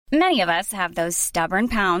Many of us have those stubborn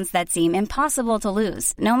pounds that seem impossible to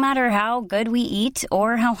lose, no matter how good we eat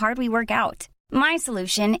or how hard we work out. My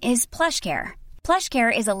solution is PlushCare.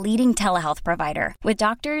 PlushCare is a leading telehealth provider with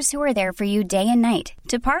doctors who are there for you day and night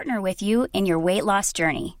to partner with you in your weight loss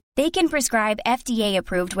journey. They can prescribe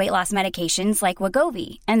FDA-approved weight loss medications like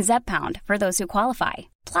Wegovy and Zepbound for those who qualify.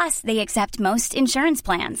 Plus, they accept most insurance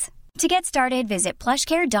plans. To get started, visit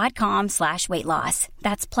plushcare.com/weightloss.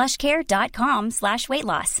 That's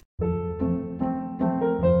plushcare.com/weightloss.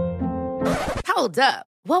 Hold up.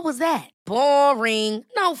 What was that? Boring.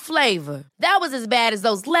 No flavor. That was as bad as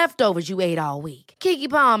those leftovers you ate all week. Keke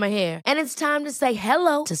Palmer here. And it's time to say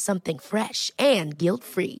hello to something fresh and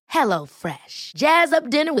guilt-free. Hello Fresh. Jazz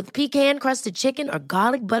up dinner with pecan-crusted chicken or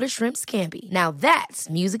garlic butter shrimp scampi. Now that's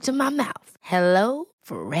music to my mouth. Hello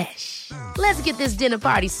Fresh. Let's get this dinner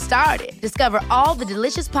party started. Discover all the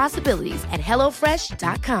delicious possibilities at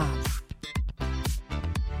hellofresh.com.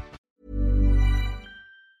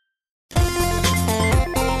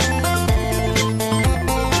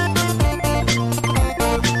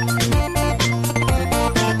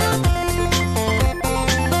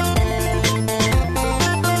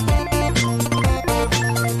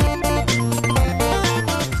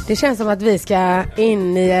 Det känns som att vi ska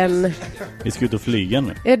in i en... Vi ska ut och flyga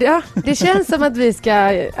nu. Ja, det känns som att vi ska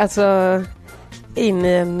alltså in i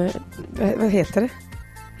en... Vad heter det?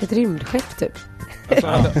 Ett rymdskepp typ. Alltså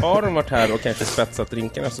hade Aron varit här och kanske spetsat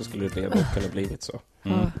drinkarna så skulle det kunna blivit så.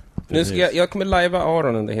 Nu ska jag kommer live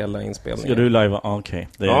Aron under hela inspelningen. Ska du live? Okej.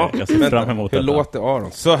 Jag ser fram emot hur detta. låter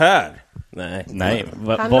Aron? Så här? Nej.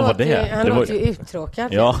 Vad var det? Han låter ju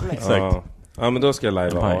uttråkad. Ja, exakt. Ja, men då ska jag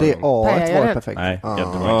live Aron. Det A1 var perfekt. Nej,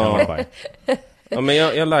 Ja, men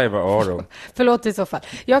jag live Aron. Förlåt i så fall.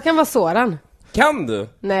 Jag kan vara Soran. Kan du?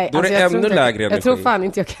 Nej, då är det ännu lägre energi. Jag tror fan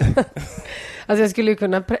inte jag kan. Alltså jag skulle ju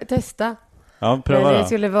kunna testa. Ja, pröva men då. det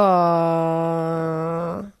skulle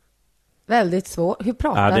vara väldigt svårt. Hur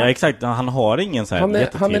pratar han? Ja, det är exakt. Han har ingen så här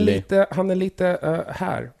han är lite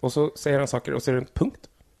här. Och så säger han saker och så är det en punkt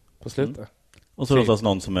på slutet. Och så låtsas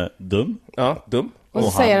någon som är dum. Ja, dum. Och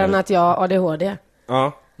så säger han att jag har ADHD.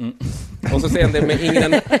 Ja. Och så säger han det med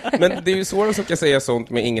ingen men det är ju svårt att säga sånt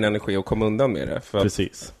med ingen energi och komma undan med det. För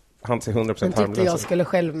precis. Han ser 100% harmlös. Men tyckte jag skulle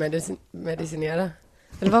självmedicinera.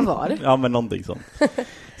 Eller vad var det? Ja, men någonting sånt.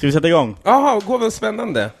 Ska vi sätta igång? Jaha, går väl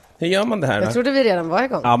spännande. Hur gör man det här då? Jag trodde vi redan var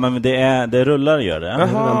igång. Ja, men det rullar gör det. Jag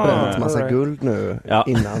har bränt massa guld nu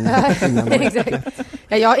innan. Exakt.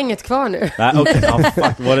 Ja, jag har inget kvar nu. Nej, okej.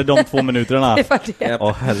 Fuck. Var det de 2 minuterna? Det var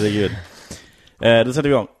det. Herregud. Då sätter vi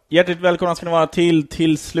igång. Hjärtligt välkomna ska ni vara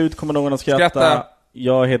till slut kommer någon att skratta.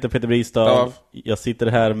 Jag heter Peter Bristad. Jag sitter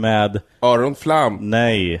här med Aron Flam.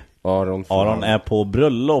 Nej. Aron är på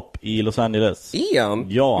bröllop i Los Angeles. Igen?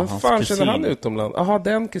 Ja, men hans fan kusin. känner han utomland? Jaha,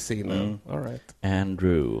 den kusinen. All right.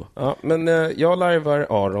 Andrew. Ja, men jag larvar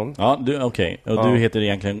Aron. Ja, okej. Och du heter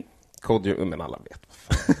egentligen men alla vet.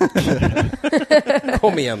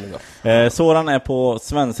 Kom igen nu då. Soran är på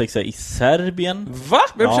svensexa i Serbien. Va?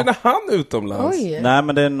 Vem känner han utomlands? Oj. Nej,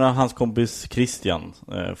 men det är hans kompis Christian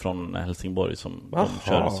från Helsingborg som de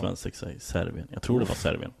kör svensexa i Serbien. Jag tror det var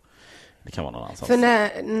Serbien. Det kan vara någon annanstans.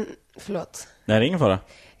 Förlåt. Nej, det är ingen fara.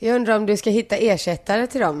 Jag undrar om du ska hitta ersättare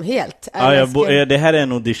till dem helt. Ja, det här är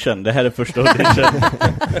en audition. Det här är första audition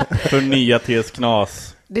för nya TS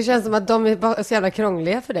Knas. Det känns som att de är bara så jävla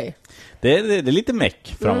krångliga för dig. Det är lite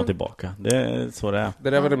meck fram och tillbaka. Det är så det är. Det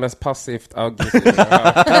där var det mest passivt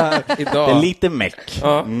aggressiva idag. Det är lite meck.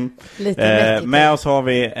 Ja. Lite med oss har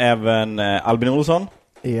vi även Albin Olsson.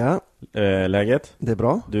 Ja. Läget? Det är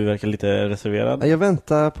bra. Du verkar lite reserverad. Jag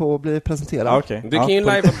väntar på att bli presenterad. Okay. Du kan ju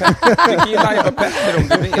live Petter om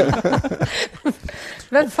du vill.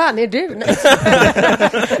 Vem fan är du?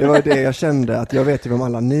 Det var det jag kände, att jag vet ju vem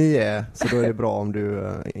alla ni är. Så då är det bra om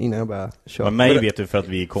du, innan jag börjar köra. Men mig vet du för att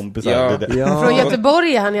vi är kompisar. Ja. Från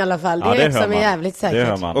Göteborg är han i alla fall. Det är som är jävligt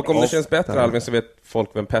säkert. Och om det känns bättre, Albin, så vet folk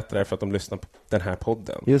vem Petter är för att de lyssnar på den här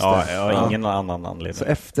podden. Just det. Jag har ingen annan anledning. Så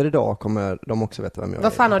efter idag kommer de också veta vem jag är.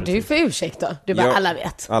 Vad fan har du för ursäkt då? Du bara, alla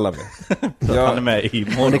vet. Alla vet. Han är med i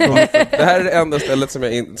morgon. Det här är det enda stället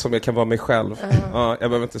som jag kan vara mig själv. Ja, jag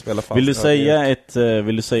behöver inte spela fast. Vill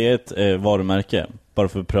du säga ett varumärke? Bara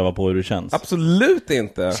för att pröva på hur det känns. Absolut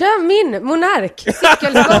inte. Kör min Monark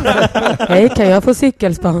cykelspons. Hej, kan jag få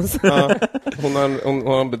cykelspons? Ja, hon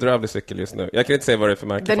har en bedrövlig cykel just nu. Jag kan inte säga vad det är för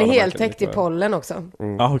märke. Den är helt täckt i pollen också.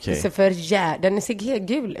 Okay. Den ser helt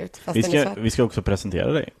gul ut fast vi ska också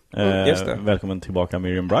presentera dig. Just det. Välkommen tillbaka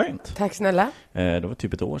Miriam Bryant. Tack snälla. Det var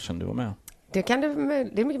typ ett år sedan du var med. Det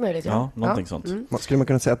är mycket möjligt. Ja, någonting sånt. Skulle man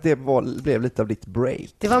kunna säga att det blev lite av ditt break?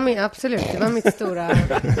 Det var absolut, det var mitt stora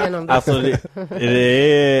genombrott.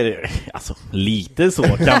 Alltså, lite så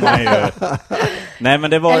kan man ju... Nej,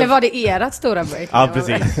 men det var... Eller var det ert stora break? Ja,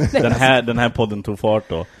 precis. Den här podden tog fart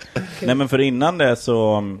då. Cool. Nej, men för innan det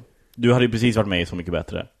så... Du hade ju precis varit med i Så mycket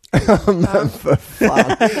bättre. Men för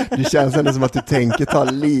fan. Det känns ändå som att du tänker ta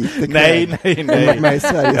lite Nej. Med i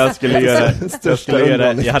Sverige.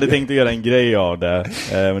 Jag hade tänkt att göra en grej av det.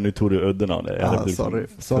 Men nu tog du udden av det. Jag hade sorry.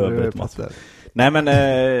 Nej, men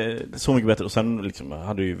Så mycket bättre. Och sen liksom,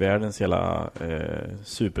 hade ju världens hela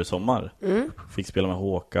supersommar. Fick spela med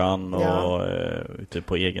Håkan och ute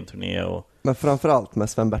på egen turné. Men framförallt med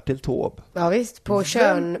Sven-Bertil Taube. Ja visst, på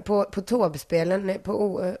Taube-spelen på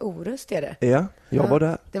Orust är det. Ja, jag var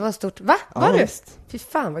där. Det var stort. Va? Var ja, du? Visst. Fy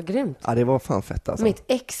fan vad grymt. Ja, det var fan fett alltså. Mitt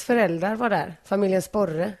ex-föräldrar var där. Familjen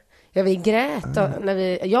Sporre. Ja, vi grät då,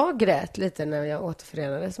 jag grät lite när jag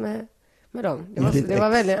återförenades med dem. Det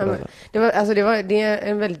är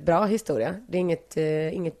en väldigt bra historia. Det är inget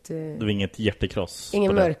det var inget hjärtekross.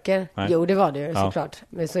 Ingen mörker. Nej. Jo, det var det ju såklart.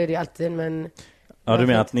 Men så är det ju alltid, men... Ja, du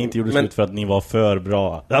menar att ni inte gjorde slut för att ni var för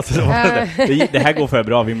bra. Alltså, det här går för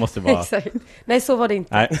bra, vi måste vara... Exakt. Nej, så var det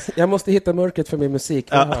inte. Nej. Jag måste hitta mörkret för min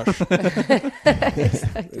musik.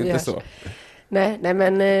 Exakt, inte så.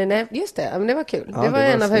 Nej, just det. Men det var kul. Ja, det var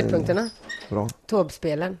en av höjdpunkterna. Bra.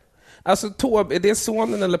 Taube-spelen. Alltså, Taube, är det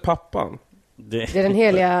sonen eller pappan? Det är den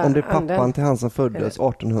heliga om det är pappan anden. till han som föddes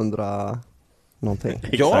 1800... någonting.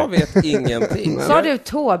 Jag vet ingenting. Sa du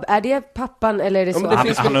Taube? Är det pappan eller är det så?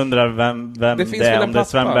 Han undrar vem det är, om det är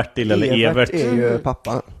Sven-Bertil eller Evert. Är ju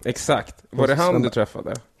pappa. Exakt. Var det han du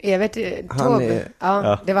träffade? Evert Taube.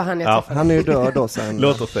 Ja, det var han jag träffade. Han är ju död då sen.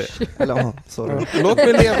 Låt oss se. Eller, sorry. Låt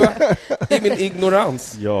mig leva i min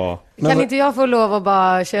ignorans. Ja. Kan inte jag få lov att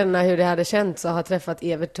bara känna hur det hade känts att ha träffat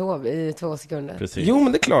Evert Taube i 2 sekunder? Precis. Jo,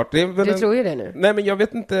 men det är klart. Det är väl du tror ju det nu. Nej, men jag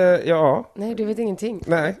vet inte. Ja. Nej, du vet ingenting.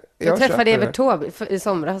 Nej. Jag träffade Evert Taube i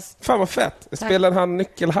somras. Fan vad fett. Spelar han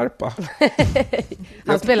nyckelharpa?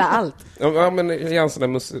 Han spelar allt. Ja, men är han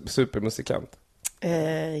sån där supermusikant?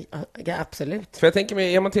 Ja, absolut. För jag tänker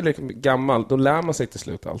mig, är man tillräckligt gammal, då lär man sig till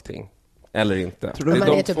slut allting. Eller inte. Tror du om man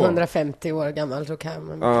är typ 150 år gammal så kan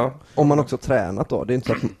man... Ja. Om man också tränat då. Det är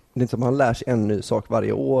inte så att man lär sig en ny sak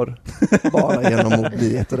varje år. Bara genom att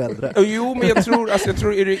bli ett år äldre. Jo, men jag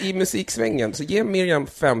tror i musiksvängen så ge Miriam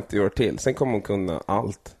 50 år till. Sen kommer hon kunna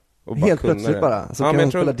allt. Och bara helt kunna plötsligt det. bara. Så kan hon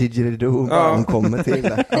spela didgeridoo bara hon kommer till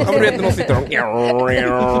det. Ja, men vet du, någon sitter och...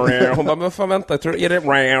 Hon bara, men fan vänta, jag tror är det...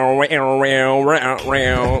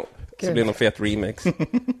 Så blir det någon fet remix.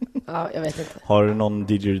 Ja, jag vet inte. Har du någon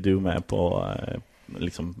didgeridoo med på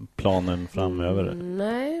liksom planen framöver?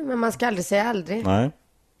 Nej, men man ska aldrig säga aldrig. Nej.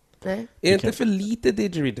 Nej. Är det inte för lite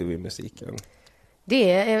didgeridoo i musiken?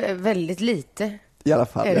 Det är väldigt lite. I alla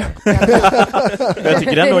fall. Jag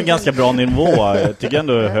tycker ändå en ganska bra nivå. Jag tycker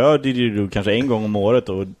ändå jag hör didgeridoo kanske en gång om året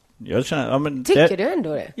och jag känner, ja, men tycker du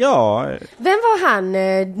ändå det? Ja. Vem var han,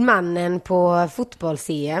 mannen på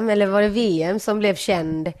fotbolls-EM eller var det VM som blev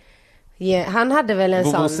känd? Han hade väl en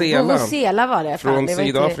Vuvuzela var det. Från det var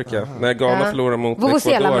Sydafrika. Inte... När Ghana förlorade mot Ecuador.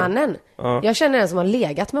 Vuvuzela-mannen. Jag känner en som har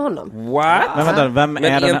legat med honom. What? Men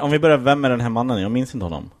vänta, om vi börjar, vem är den här mannen? Jag minns inte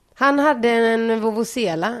honom. Han hade en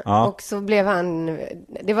vuvuzela och så blev han,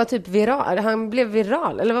 det var typ viral, han blev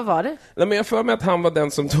viral, eller vad var det? Nej, men jag för mig att han var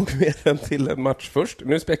den som tog med den till en match först.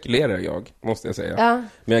 Nu spekulerar jag, måste jag säga. Ja.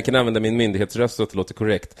 Men jag kan använda min myndighetsröst så att det låter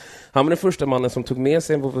korrekt. Han var den första mannen som tog med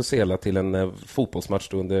sig en vuvuzela till en fotbollsmatch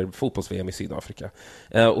då under fotbolls-VM i Sydafrika.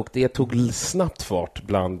 Och det tog snabbt fart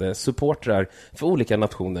bland supportrar för olika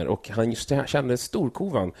nationer och han kände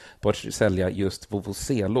storkovan på att sälja just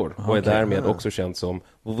vuvuzelor och är därmed också känd som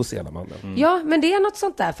Vuvuzela-mannen. Ja, men det är något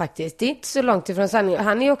sånt där faktiskt. Det är inte så långt ifrån sanningen.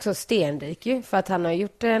 Han är ju också stenrik ju, för att han har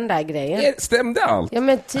gjort den där grejen. Stämde allt? Ja,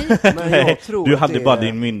 men typ. Men jag tror du hade bara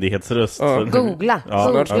din myndighetsröst. Googla. Googla.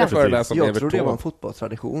 Jag tror det var en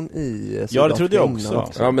fotbollstradition i Sydafrika. Ja, det trodde jag också.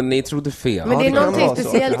 Ja, men ni trodde fel. Men det är någonting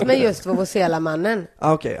speciellt med just Vuvuzela-mannen.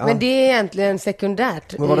 Men det är egentligen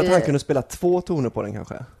sekundärt. Men var det att han kunde spela 2 toner på den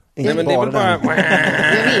kanske? Nej, men det är väl bara... Jag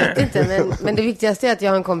vet inte, men det viktigaste är att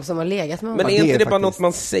jag har en kompis som har legat med honom. Men är inte det bara något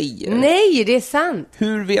man säger? Nej, det är sant.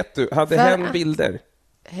 Hur vet du? Hade hen bilder?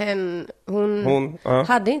 Hon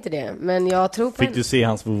hade inte det, men jag tror på... Fick du se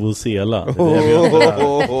hans vuvuzela?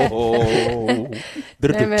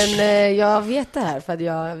 Nej, men jag vet det här för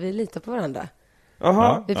att vi litar på varandra.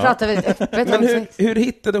 Aha. Vi pratar väldigt öppet. Men hur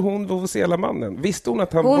hittade hon Vuvuzela-mannen? Visste hon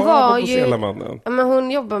att han var Vuvuzela-mannen? Ja, men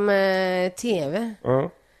hon jobbar med tv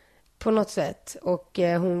på något sätt. Och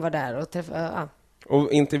hon var där och träffade...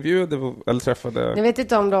 Och intervjuade eller träffade... Jag vet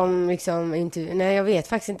inte om de liksom nej, jag vet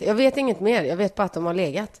faktiskt inte. Jag vet inget mer. Jag vet bara att de har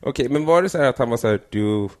legat. Okej, men var det så här att han var så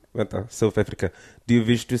här, South Africa, do you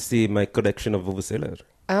wish to see my collection of vuvuzeler?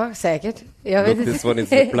 Ja, säkert. Jag vet Look, this one is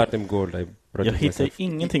the platinum gold. Jag hittar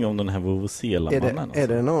ingenting om den här vuvuzela-mannen. Är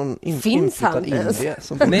det någon Finns han indier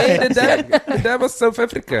som... Nej, det där var South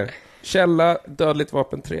Africa. Källa, Dödligt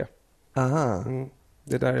vapen 3. Aha.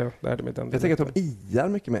 Det är där jag lärde mig den. Jag tänker att de iar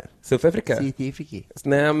mycket mer. South Africa?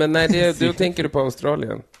 Nej, då tänker du på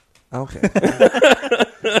Australien. Okej.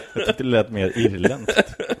 Jag tyckte det lät mer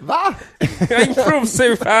irländskt. Va? I'm from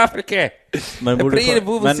South Africa. Men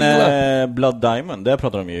Blood Diamond, där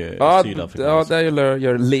pratar de ju Sydafrika. Ja, där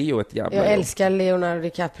gör Leo ett jävla Jag älskar Leonardo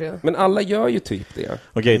DiCaprio. Men alla gör ju typ det.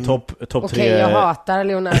 Okej, topp 3. Okej, jag hatar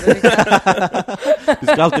Leonardo DiCaprio. Du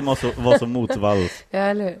ska alltid vara så motvalls. Ja,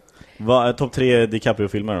 eller hur? Topp 3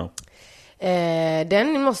 DiCaprio-filmer då?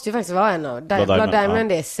 Den måste ju faktiskt vara en av. Blood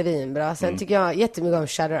Diamond är svinbra. Sen tycker jag jättemycket om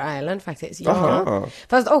Shutter Island faktiskt. Ja.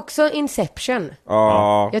 Fast också Inception.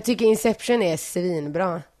 Jag tycker Inception är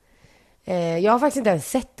svinbra. Jag har faktiskt inte ens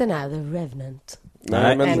sett den här The Revenant.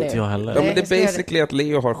 Nej, men inte jag heller. Ja, men det är basically att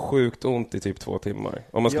Leo har sjukt ont i typ 2 timmar.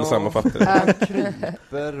 Om man skulle sammanfatta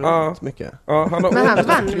det. Mycket. Ja, men han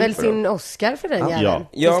vann väl sin Oscar för den jäveln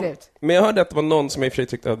till slut. Men jag hörde att det var någon som i och för sig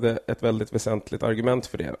tyckte hade ett väldigt väsentligt argument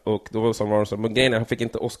för det. Och då var det så, men grejen är, han fick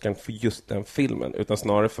inte Oscar för just den filmen, utan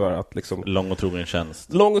snarare för att liksom... Lång och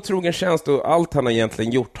trogen tjänst och allt han har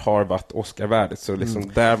egentligen gjort har varit Oscar-värdigt. Så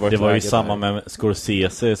liksom där var det var ju samma med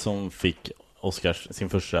Scorsese som fick sin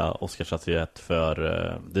första Oscarsstatyett för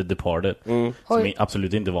The Departed, som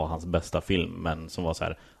absolut inte var hans bästa film, men som var så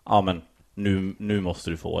här, men nu måste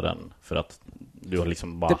du få den för att du har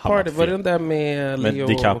liksom bara hamnat fel. Var det den där med Leo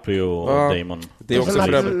DiCaprio och Damon? Det är också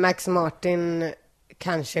som att Max Martin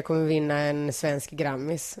kanske kommer vinna en svensk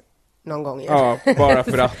Grammis någon gång. Ja, bara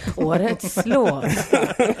för att årets låt.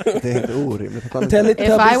 Det är inte orimligt. If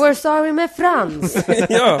I were sorry med Frans.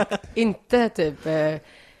 Ja. Inte typ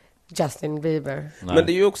Justin Bieber. Nej. Men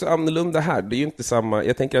det är ju också annorlunda här. Det är ju inte samma.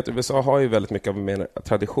 Jag tänker att USA har ju väldigt mycket av mer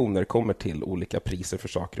traditioner kommer till olika priser för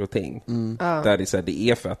saker och ting. Där det är så här, det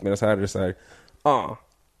är fett, men så här är det så här,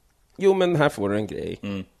 jo men här får du en grej.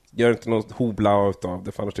 Gör inte något hobla utav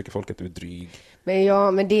det, för annars tycker folk att du är dryg.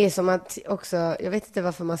 Men det är som att också, jag vet inte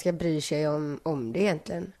varför man ska bry sig om det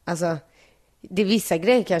egentligen. Alltså, det är vissa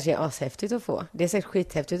grejer kanske är ashäftigt att få. Det är säkert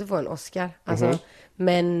skithäftigt att få en Oscar. Alltså,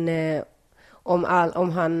 men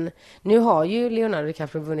om han, nu har ju Leonardo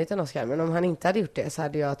DiCaprio vunnit en Oscar, men om han inte hade gjort det så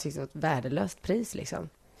hade jag tyckt det var ett värdelöst pris liksom.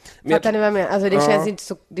 Fattar ni vad jag menar? Alltså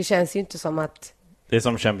det känns ju inte som att det är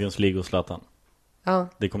som Champions League och Zlatan. Ja,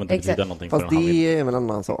 det kommer inte betyda någonting för honom. Fast det är väl en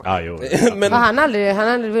annan sak. Men han har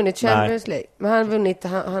aldrig vunnit Champions League. Men han har vunnit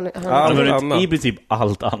han har vunnit i princip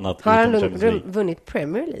allt annat. Har han vunnit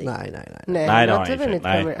Premier League? Nej, han har inte vunnit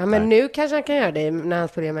Premier League. Men nu kanske han kan göra det när han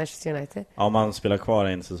spelar Manchester United. Ja, om man spelar kvar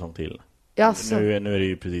en säsong till. Nu är det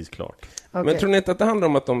ju precis klart. Okay. Men tror ni inte att det handlar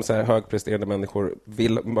om att de så här högpresterande människor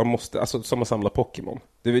man måste, alltså som att samla Pokémon.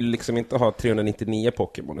 Du vill liksom inte ha 399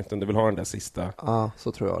 Pokémon, utan du vill ha den där sista.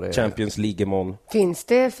 Så tror jag det är. Champions League-mon. Finns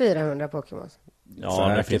det 400 Pokémon?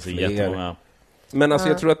 Ja, det finns jättemånga. Men alltså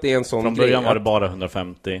jag tror att det är en sån från början var det bara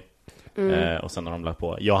 150. Och sen har de lagt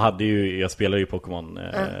på. Jag spelade ju Pokémon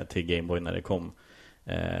till Game Boy när det kom.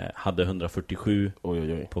 Hade 147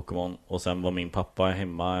 Pokémon. Och sen var min pappa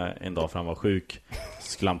hemma en dag för han var sjuk.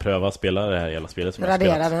 Skulle han pröva att spela det här jävla spelet som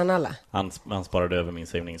raderade han alla? Han sparade över min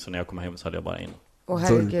savning. Så när jag kom hem så hade jag bara en.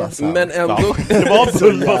 Men ändå det var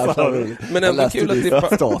Bulbasaur. Men ändå kul att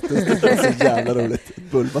det status. Det är så jävla roligt.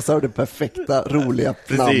 Bulbasaur är det perfekta, roliga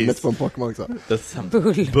namnet på en Pokémon också.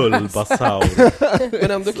 Bulbasaur.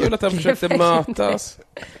 Men ändå kul att han försökte mötas.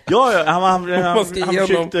 Ja, han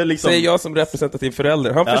försökte liksom... Säger jag som representativ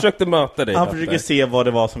förälder. Han försökte möta dig. Han försökte se vad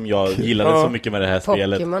det var som jag gillade så mycket med det här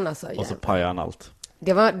spelet. Pokémon alltså, och så pajade han allt.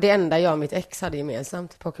 Det var det enda jag och mitt ex hade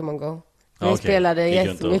gemensamt, Pokémon Go. Vi spelade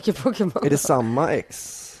jättemycket Pokémon. Är det samma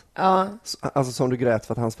ex? Ja. Alltså som du grät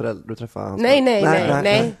för att hans föräldrar träffade hans Nej.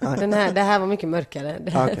 Det här var mycket mörkare.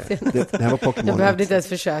 Det här var Pokémon. Jag behövde inte ens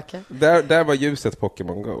försöka. Där var ljuset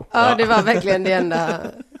Pokémon Go. Ja, det var verkligen det enda.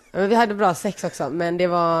 Vi hade bra sex också, men det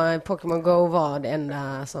var Pokémon Go var det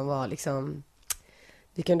enda som var liksom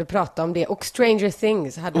vi kunde prata om det. Och Stranger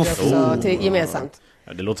Things hade vi också gemensamt.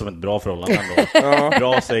 Ja, det låter som ett bra förhållande ändå.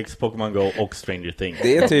 Bra sex, Pokémon Go och Stranger Things.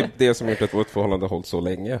 Det är typ det som gjort att vårt förhållande hållit så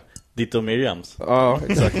länge. Ditt och Miriams. Ja,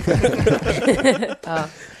 exakt.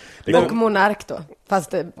 Och Monark då.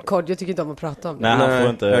 Fast Kodjo tycker inte om att prata om det. Nej, han får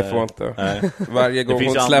inte. Jag får inte. Nej. Varje gång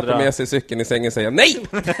hon släpper med sig cykeln i sängen säger jag nej!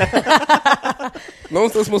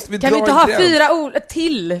 Någonstans måste vi kan dra vi inte ha 4 ord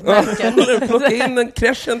till märken? Eller plocka in en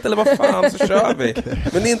crescent eller vad fan, så kör vi.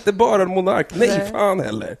 Men inte bara en monark. Nej, fan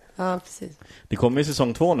heller. Ja, precis. Det kommer ju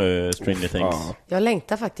säsong 2 nu, Stranger Things. Ja. Jag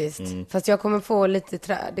längtar faktiskt. Fast jag kommer få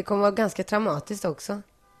lite... det kommer vara ganska traumatiskt också.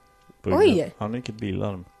 Oj! Han har vilket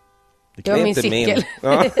bilarm. Jag har min cykel.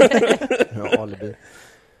 Ja. Ja, alibi.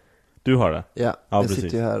 Du har det? Ja, jag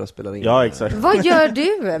sitter ju här och spelar in. Ja, exakt. Vad gör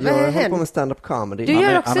du? Vad Jag håller på händer? med stand-up comedy. Du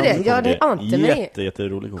gör också det? Ja, det ante mig.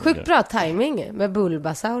 Jätterolig komiker. Sjukt bra timing med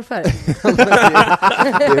Bulbasaur för.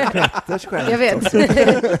 Det är Petters skämt. Jag vet.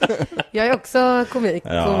 Jag är också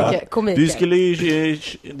komiker.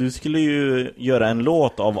 Du skulle ju göra en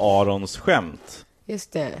låt av Arons skämt.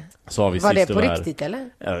 Just det. Så har vi var det på här. riktigt eller?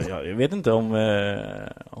 Jag vet inte om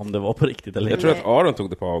det var på riktigt eller Jag tror att Aron tog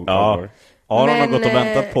det på allvar. Aron har gått och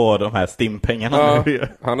väntat på de här stimpengarna nu.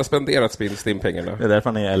 Han har spenderat stimpengarna. Det är därför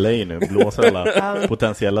han är i LA nu. Blåser alla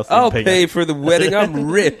potentiella stimpengar. I'll pay for the wedding,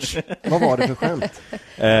 I'm rich. Vad var det för skämt?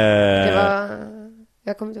 Det var...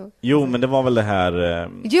 Jag kommer inte ihåg. Jo, men det var väl det här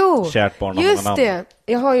kärt barn och just namn. det.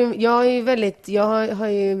 Jag har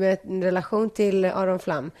ju en relation till Aron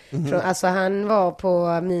Flam. Alltså han var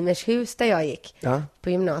på Mimers hus där jag gick på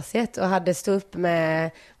gymnasiet och hade stått upp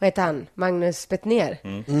med, vad heter han? Magnus Bettner.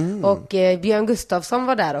 Och Björn Gustafsson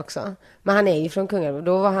var där också. Men han är ju från Kungälv.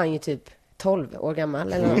 Då var han ju typ 12 år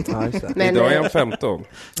gammal eller något. Men idag är han 15.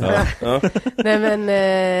 Nej, men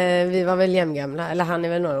vi var väl jämngamla. Eller han är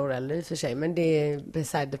väl några år äldre i och för sig. Men det är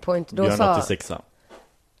beside the point. Då Björn sa 86.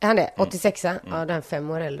 Han är 86. Ja, den är 5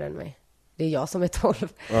 år äldre än mig. Det är jag som är 12.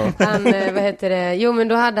 Han, vad heter det? Jo, men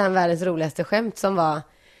då hade han världens roligaste skämt som var...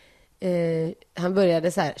 han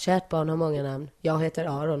började så här: kärt barn har många namn. Jag heter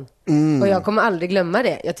Aron. Och jag kommer aldrig glömma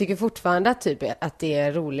det. Jag tycker fortfarande att det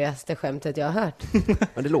är roligaste skämtet jag har hört.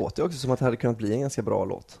 Men det låter ju också som att det hade kunnat bli en ganska bra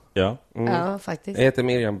låt. Ja. Ja, faktiskt. Jag heter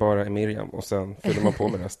Miriam, bara Miriam. Och sen fyller man på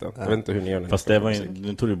med resten. Jag vet inte hur ni gör det. Fast det var ju,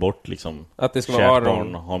 nu tog du bort liksom att det ska vara Aron.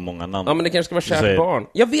 Barn har många namn. Ja, men det kanske ska vara kärt barn.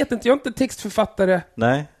 Jag vet inte, jag är inte textförfattare.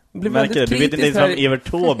 Nej. Märker det? Du vet inte ens vem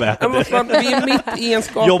Evert Taube är. Ja, men fan, vi är mitt i en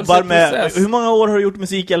skapelseprocess. Jobbar med... Hur många år har du gjort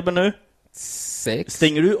Musikhjälpen nu? 6.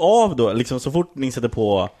 Stänger du av då? Liksom så fort ni sätter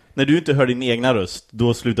på... När du inte hör din egna röst,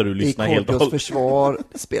 då slutar du lyssna helt och hållet. I försvar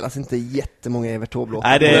spelas inte jättemånga Evert Taube-låtar.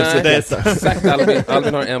 Nej, det är exakt.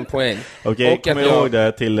 Albin har 1 poäng. Okej, kommer jag ihåg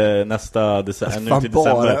det till nästa december.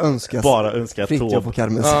 Bara önska Fritjof på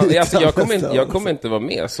Carmen. Alltså, jag kommer inte vara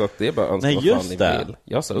med, så att det är bara önska vad fan ni vill.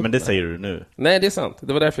 Jag sa upp men det säger du nu. Nej, det är sant.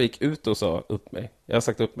 Det var därför jag gick ut och sa upp mig. Jag har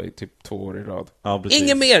sagt upp mig typ 2 år i rad. Ja,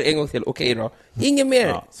 ingen mer, en gång till. Okej då. Ingen mer.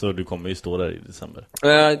 Ja, så du kommer ju stå där i december.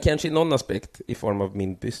 Kanske i någon aspekt i form av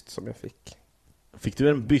min byst som jag fick. Fick du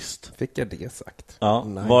en byst? Fick jag det sagt. Ja,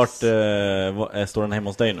 nice. Vart står den hemma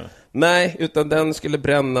hos dig nu? Nej, utan den skulle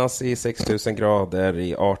brännas i 6000 grader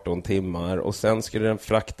i 18 timmar. Och sen skulle den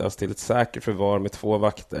fraktas till ett säkert förvar med 2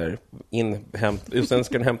 vakter. Sen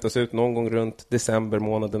ska den hämtas ut någon gång runt december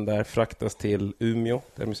månaden där. Fraktas till Umeå,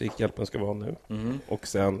 där Musikhjälpen ska vara nu. Och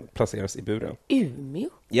sen placeras i buren. Umeå?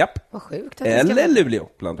 Japp. Vad sjukt. Eller Luleå,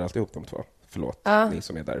 blandar alltid ihop de två. Förlåt, ni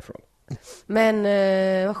som är därifrån. Men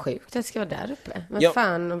vad sjukt att det ska vara där uppe. Men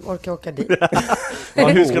fan orkar åka dit. Ja,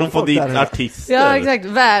 hur ska de få dit artister? Ja, exakt.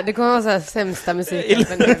 Det kommer vara så här sämsta musik.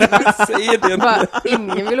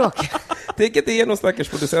 Ingen vill åka. Tänk att det är någon stackars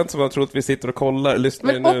producent som har trott att vi sitter och kollar.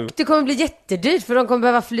 Lyssnar men nu. Och det kommer bli jättedyrt för de kommer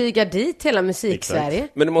behöva flyga dit hela Musik-Sverige.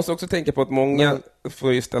 Men du måste också tänka på att många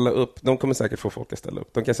får ju ställa upp. De kommer säkert få folk att ställa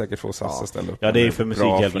upp. De kan säkert få SAS att ställa upp. Ja, det är för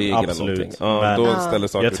Musikhjälpen, absolut. Ja, då ställer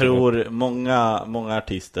saker. Jag tror många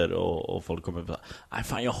artister och folk kommer säga, nej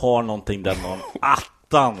fan, jag har någonting där någon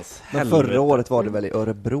attans helvete. Men förra året var det väl i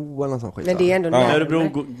Örebro eller någon sån skit. Men det är ändå närmare.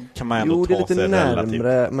 Örebro kan man ändå det är lite närmare,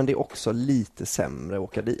 relativt. men det är också lite sämre att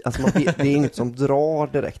åka dit. Alltså det är inget som drar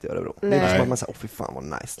direkt i Örebro. Nej. Det är som att man säger, fy fan vad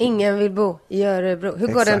nice. Ingen vill bo i Örebro. Hur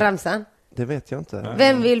går den ramsan? Det vet jag inte.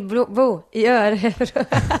 Vem vill bo i Örebro?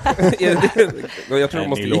 Jag tror det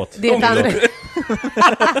måste det är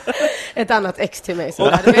ett annat ex till mig.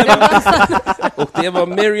 Och det var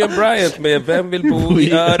Miriam Bryant med Vem vill bo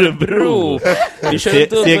i Örebro. Vi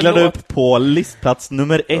seglade upp på listplats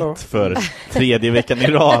nummer 1 för 3:e veckan i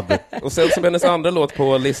rad. Och sen som hennes andra låt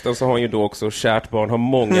på listan så har hon ju då också Kärt barn har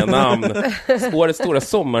många namn. Årets stora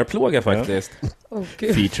sommarplåga faktiskt.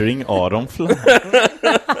 Featuring Aron Flam.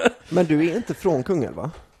 Men du är inte från Kungälv,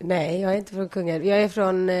 va? Nej, jag är inte från Kungälv. Jag är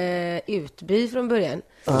från Utby från början.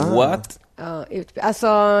 What? Ja, Utby. Alltså,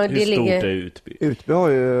 Hur det stort ligger... är Utby? Utby har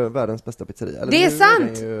ju världens bästa pizzeria. Det är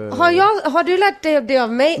sant! Har du lärt dig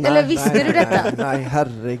av mig? Eller visste du detta? Nej,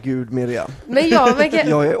 herregud Miriam. Men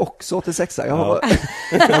jag är också 86. Det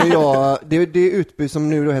är Utby som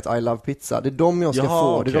nu då heter I Love Pizza. Det är de jag ska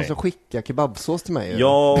få. Okay. Det är de som skickar kebabsås till mig.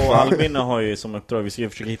 Jag och Albin har ju som uppdrag, vi ska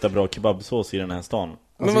försöka hitta bra kebabsås i den här stan.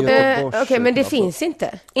 Okej, men det finns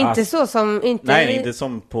inte. Inte så som... Nej, inte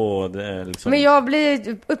som på... liksom... Men jag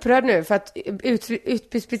blir upprörd nu för att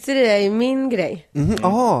Utbys pizzeria är min grej.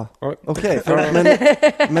 Okej.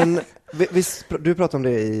 Men visst, du pratade om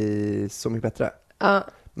det i Så mycket bättre. Ja.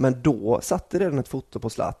 Men då satte redan ett foto på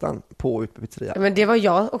Zlatan på Utby pizzeria. Men det var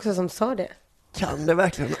jag också som sa det. Kan det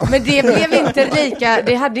verkligen? Men det blev inte lika...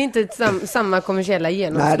 Det hade inte samma kommersiella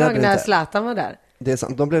genomslag när Zlatan var där. Det är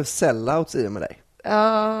sant. De blev sellouts i och med dig.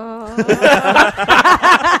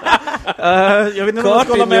 Jag vet inte om jag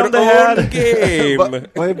ska hålla med om det här.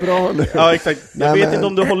 Vad är bra nu? Ja, exakt. Jag vet inte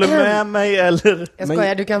om du håller med mig eller... Jag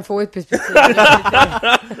skojar, du kan få utbyte.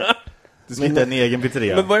 Du ska inte en egen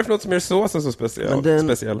pizzeria. Men vad är det för något som gör såsen så speciell? Det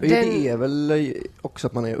är väl också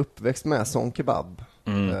att man är uppväxt med sån kebab.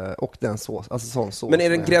 Och den sås, alltså sån sås. Men är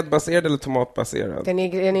den gräddbaserad eller tomatbaserad? Den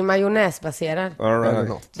är majonnäsbaserad.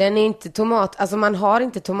 Right. Den är inte tomat, alltså man har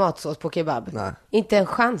inte tomatsås på kebab. Nej. Inte en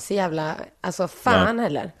chans jävla, alltså fan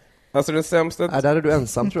heller. Alltså den sämsta... där är du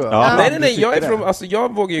ensam tror jag. Ja. Nej, jag är från, alltså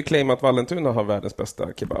jag vågar ju claima att Vallentuna har världens bästa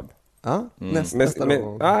kebab. Ja, nästa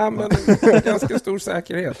men ganska stor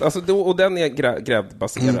säkerhet. Alltså och den är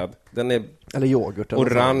gräddbaserad. Den är eller yoghurt eller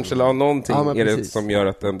orange eller någonting är det precis. som gör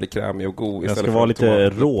att den blir krämig och god. Den ska vara lite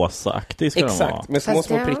rosaaktig ska exakt, den vara. med små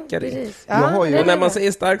prickar i. Ja, och när man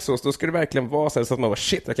säger stark sås, då ska det verkligen vara så att man bara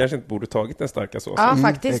shit, jag kanske inte borde tagit den starka såsen. Ja,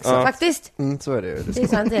 faktiskt. Faktiskt. Så är det ju. Det är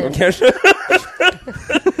sant det. Kanske.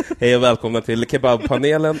 Hej och välkomna till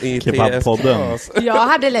kebabpanelen i Kebabpodden. Jag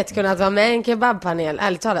hade lätt kunnat vara med i en kebabpanel,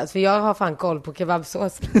 ärligt talat, för jag har fan koll på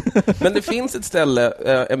kebabsås. Men det finns ett ställe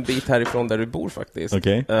en bit härifrån där du bor faktiskt.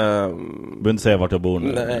 Okej. Du inte säga vart jag bor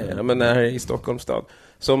nu. Nej, men här i Stockholms stad.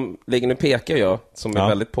 Som ligger, nu pekar jag, som är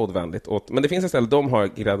väldigt poddvänligt åt. Men det finns ett ställe, de har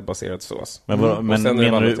gräddbaserad sås. Men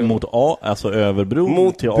menar du mot alltså överbron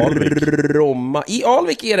mot till Alvik? Bromma. I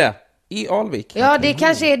Alvik är det! I Alvik. Ja, det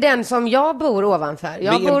kanske är den som jag bor ovanför. Det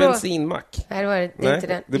är en bensinmack. Nej, det är inte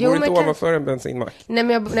den. Du bor inte ovanför en bensinmack. Nej,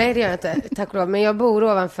 det gör jag inte, tack och lov. Men jag bor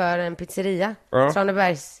ovanför en pizzeria.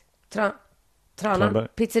 Tranebergs... Tranan.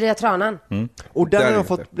 Pizzeria Tranan. Och den har jag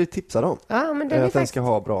fått bli tipsad om. Ja, men den den ska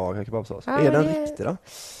ha bra kebabsås. Ja, är den riktig då?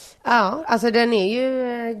 Ja, alltså den är ju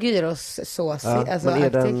gyrossås. Ja, alltså, men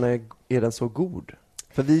är den så god?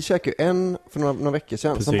 För vi käkade en för några veckor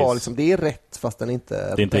sedan som var liksom, det är rätt fast den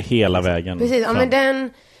inte... Det är inte hela vägen. Precis, ja, men den...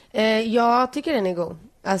 jag tycker den är god.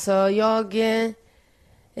 Alltså jag...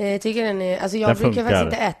 tycker den är, alltså jag brukar faktiskt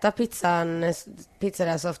inte äta pizza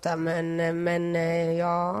där så ofta, men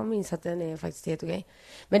jag minns att den är faktiskt helt okej.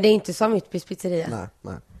 Men det är inte som Utbys pizzeria.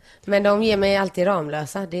 Nej. Men de ger mig alltid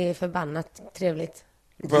Ramlösa. Det är förbannat trevligt.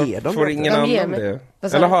 Får ingen annan det?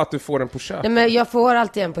 Eller att du får den på köpet? Nej, men jag får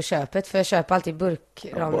alltid en på köpet, för jag köper alltid burk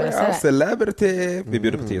Ramlösa. Ja, celebrity. Vi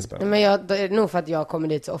bjuder på 10 spänn. Men det är nog för att jag kommer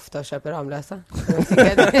dit så ofta och köper Ramlösa.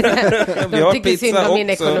 De tycker synd om min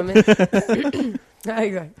ekonomi.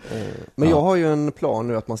 Men jag har ju en plan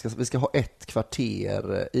nu att vi ska ha ett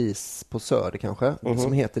kvarter på Söder kanske,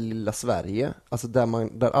 som heter Lilla Sverige. Alltså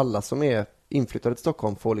där alla som är inflyttade till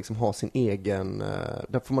Stockholm får liksom ha sin egen,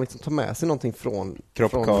 där får man liksom ta med sig någonting från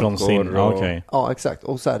sin, okej. Ja, exakt.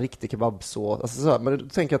 Och så här riktig kebabsås. Alltså så här, men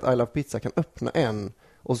jag tänker att I Love Pizza kan öppna en,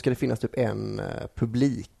 och så ska det finnas typ en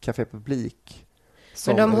kafépublik.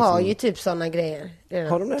 Men de har ju typ sådana grejer.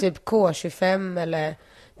 Har de det? Typ K25 eller...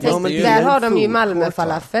 Ja, men där har de ju Malmö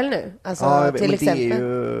falafel nu. Alltså, till exempel. Det är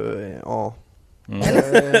ju, ja.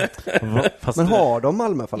 Men har de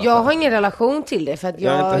Malmö falafel? Jag har ingen relation till det, för att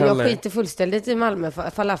jag skiter fullständigt i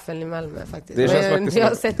falafeln i Malmö faktiskt. Jag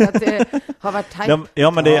har sett att det har varit hype.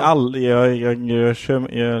 Ja, men det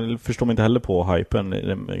är jag förstår mig inte heller på hypen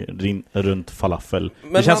runt falafel.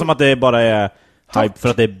 Men det känns som att det bara är hype för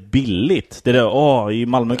att det är billigt. Det är i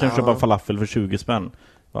Malmö kan du köpa falafel för 20 spänn.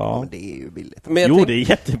 Ja, men det är ju billigt. Det är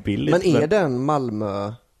jättebilligt. Men är den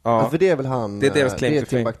Malmö... Ja, för det är väl han... Det är deras claim to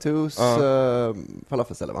fame. Timbuktus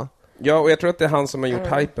falafelställe, va? Ja, och jag tror att det är han som har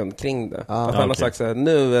gjort hypen kring det. Att han har sagt så här,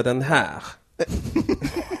 nu är den här.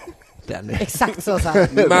 Exakt så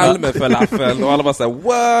här. Malmö falafel. Och alla var så här,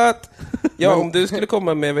 what? Ja, om du skulle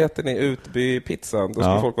komma med, Utby-pizzan, då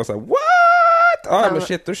skulle folk vara så här, what? Ja, men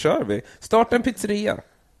shit, då kör vi. Starta en pizzeria.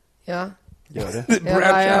 Ja. Gör det.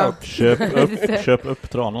 Branch out. Köp upp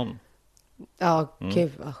Tranan. Ja,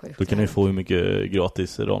 gud vad sjukt. Då kan ni få hur mycket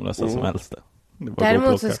gratis Ramlösa som helst.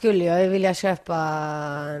 Däremot så skulle jag vilja köpa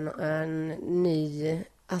en ny...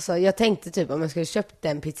 Alltså jag tänkte typ om jag skulle köpt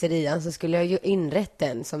den pizzerian så skulle jag ju inrätt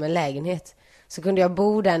den som en lägenhet. Så kunde jag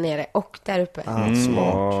bo där nere och där uppe.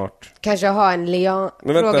 Smart. Kanske ha en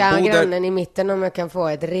fråga grannen i mitten om jag kan få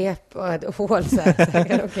ett rep och ett hål så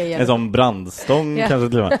här. Okay, en sån brandstång kanske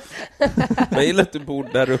till och med. Jag gillar att du bor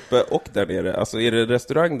där uppe och där nere. Alltså är det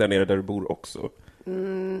restaurang där nere där du bor också?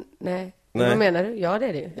 Nej. Vad menar du? Ja, det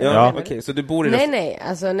är det ju. Ja, okej. Så du bor i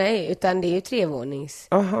nej, utan det är ju 3-vånings.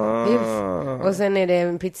 Och sen är det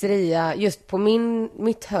en pizzeria just på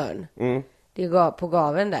mitt hörn. Det är på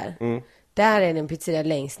gaven där. Där är det en pizzeria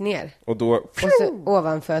längst ner. Och så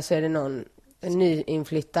ovanför så är det någon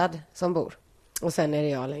nyinflyttad som bor. Och sen är det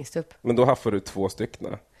jag längst upp. Men då haffar du 2 stycken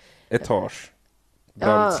etage.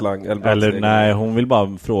 Brandslang, eller nej, hon vill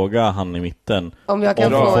bara fråga han i mitten om jag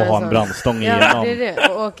kan få ha en brandstång igenom. Ja, det är det.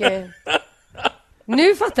 Okej.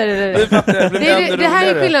 Nu fattar du det. Det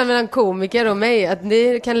här är skillnaden mellan komiker och mig. Att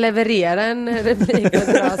ni kan leverera en replik på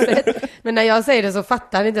ett bra sätt. Men när jag säger det så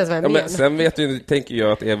fattar ni inte ens vad jag menar. Men sen tänker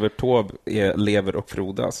jag att Evert Taube lever och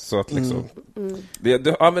frodas. Så att liksom...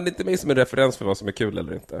 Du använder inte mig som en referens för vad som är kul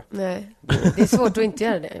eller inte. Nej, det är svårt att inte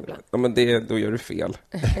göra det ibland. Ja, men då gör du fel.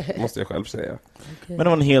 Måste jag själv säga. Men det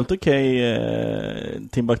var en helt okej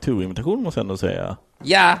Timbuktu-imitation måste jag ändå säga.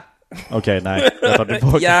 Ja! Okej, nej. Jag tar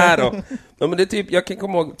tillbaka. Ja då. Ja, men det är typ, jag kan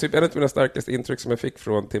komma ihåg, typ en av mina starkaste intryck som jag fick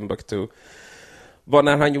från Timbuktu var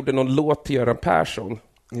när han gjorde någon låt till Göran Persson.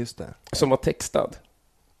 Just det. Som var textad.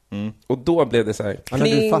 Och då blev det så här. Ja, när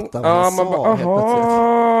du fattar vad han sa helt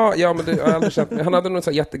plötsligt. Ja, men det, jag har aldrig känt. Han hade någon så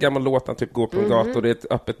här jättegammal låt, han typ går på en gata och det är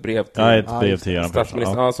ett öppet brev till, ett brev till Göran Persson.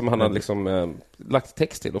 Ja, som han hade liksom lagt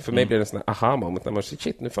text till. Och för mig blev det en sån här aha-moment när man säger,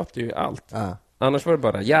 shit, nu fattar jag ju allt. Annars var det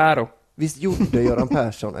bara, ja då. Visst gjorde Göran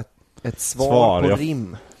Persson ett svar på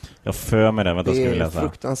rim? Jag för mig det, vänta, ska vi läsa. Det är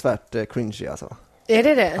fruktansvärt cringy alltså. Är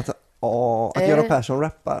det? Att Göran Persson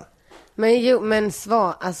rappar. Men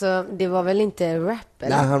alltså det var väl inte rap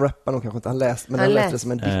eller? Nej, han rappar nog kanske inte. Han läste det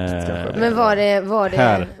som en dikt kanske. Men var det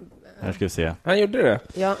här ska vi se. Han gjorde det.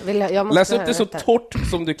 Jag måste läs upp det så torrt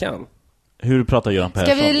som du kan. Hur pratar Göran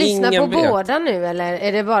Persson? Ska vi lyssna på båda nu eller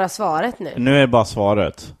är det bara svaret nu? Nu är det bara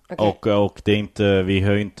svaret. Okay. Och det är inte, vi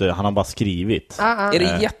hör inte, han har bara skrivit. Är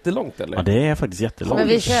det jättelångt eller? Ja, det är faktiskt jättelångt. Men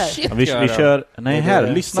vi kör. Vi kör. Nej, här,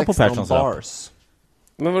 lyssna på Perssons rap.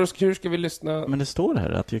 Men hur ska vi lyssna? Men det står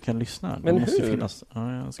här att jag kan lyssna. Men det måste hur? Finnas.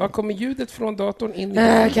 Ja, kommer ljudet från datorn in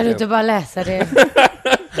i kan du inte bara läsa det?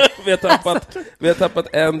 vi har tappat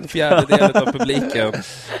 1/4 av publiken.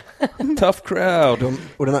 Tough crowd.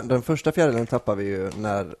 Och den första fjärdedelen tappar vi ju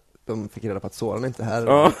när de fick reda på att Soran inte är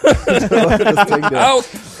här.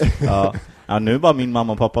 Ja, nu är bara min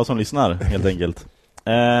mamma och pappa som lyssnar, helt enkelt.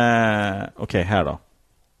 Okej, här då.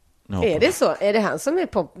 Är det så? Är det han som är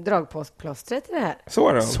dragplåstret i det här?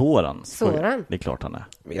 Soran. Det är klart han är.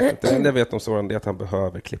 Vet inte. Det jag vet om Soran det är att han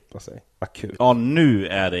behöver klippa sig akut. Ja, nu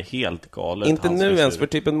är det helt galet. Inte nu ens, för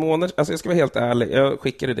typ en månad. Alltså jag ska vara helt ärlig. Jag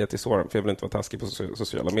skickade det till Soran för jag vill inte vara taskig på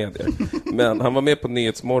sociala medier. Men han var med på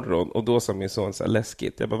Nyhetsmorgon och då sa min son så här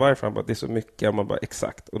läskigt. Jag bara, varför? Han bara, det är så mycket. Man bara,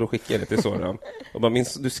 exakt. Och då skickade jag det till Soran. Och bara,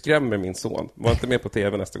 du skrämmer min son. Var inte med på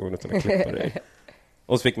tv nästa gång utan att klippa dig.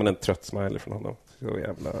 Och så fick man en trött smiley från honom. Så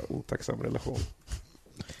jävla otacksam relation.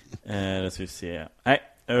 Det ska vi se. Nej,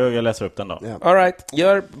 jag läser upp den då. Yeah. All right,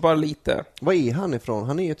 gör bara lite. Vad är han ifrån?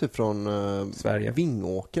 Han är ju typ från Sverige.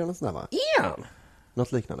 Vingåker eller sånt där, va? Är han?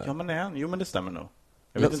 Något liknande. Ja, men är han? Jo, men det stämmer nog.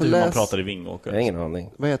 Jag vet inte hur man pratar i Vingåker. Jag har ingen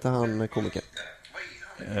aning. Vad heter han komikern?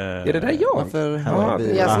 Är det där jag?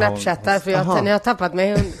 Jag snapchattar för jag har tappat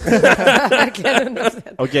mig.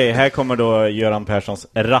 Okej, här kommer då Göran Perssons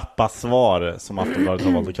rappasvar som Aftonbladet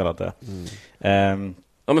har valt att kalla det.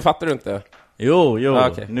 Ja, men fattar du inte? Jo,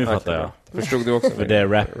 okay. Nu fattar jag. Förstod du också? För det är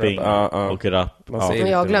rapping och rap. Men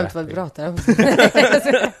jag har glömt vad vi pratar om.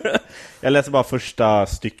 Jag läser bara första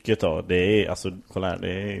stycket då. Det är, alltså, kolla här, det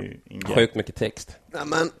är sjukt mycket text.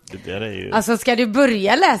 Nämen. Det där är ju... Alltså, ska du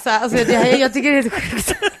börja läsa? Alltså, jag tycker det är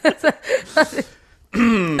sjukt.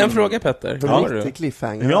 En fråga, Petter. Hur mår du?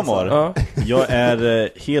 Cliffhanger, hur jag mår? Ja. Jag är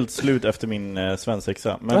helt slut efter min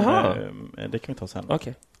svensexa. Men det kan vi ta sen.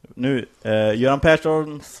 Okay. Nu, Göran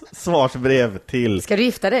Perssons svarsbrev till... Ska du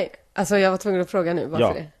gifta dig? Alltså, jag var tvungen att fråga nu.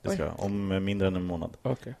 Varför det ska jag. Om mindre än en månad.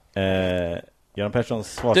 Okay. Göran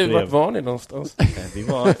Perssons svarsbrev... Du, vart var ni någonstans? Vi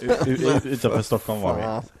var utanför Stockholm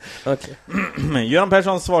var vi. Okay. Göran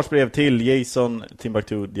Perssons svarsbrev till Jason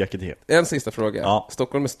Timbuktu Diakité. En sista fråga. Ja.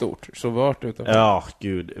 Stockholm är stort, så vart utanför? Ja,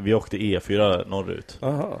 gud. Vi åkte E4 norrut.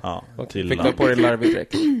 Aha. Ja, okay. Fick du på dig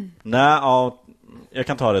larvig-dräkt? Nej, ja. Jag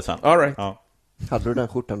kan ta det sen. All right. Ja. Hade du den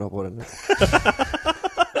skjortan du har på den nu?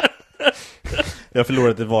 Jag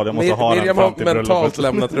förlorat ett val, jag måste ha den fram till mentalt bröllopet.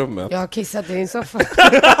 lämnat rummet. Jag har kissat i din soffa.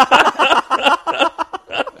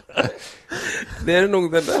 Det är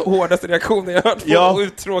nog den hårdaste reaktionen jag har hört på. Ja,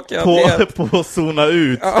 uttråkad. På zona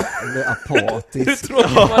ut. Ja. Det är apatisk. Hur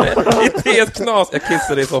tråkig man är. Det är ett knas. Jag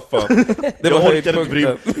kissade i soffan. Det var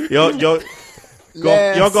höjdpunkten.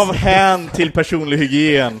 Jag gav hän till personlig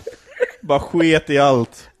hygien. Bara sket i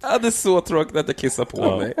allt. Ja, det är så tråkigt att jag kissar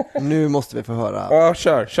på mig. Nu måste vi få höra. Ja,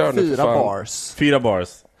 kör nu. 4 bars. 4 bars.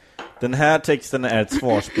 Den här texten är ett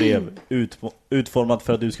svarsbrev utformat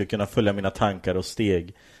för att du ska kunna följa mina tankar och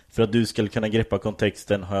steg. För att du ska kunna greppa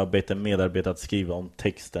kontexten har jag bett en medarbetare att skriva om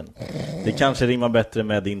texten. Det kanske rimmar bättre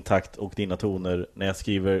med din takt och dina toner. När jag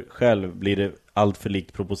skriver själv blir det allt för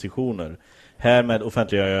likt propositioner. Härmed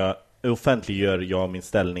offentliggör jag min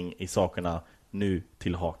ställning i sakerna nu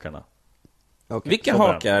till hakarna. Okay. Vilka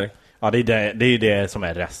hakar? Ja, det är det som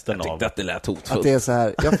är resten jag tyckte av. Att det lät hotfullt. Att det är så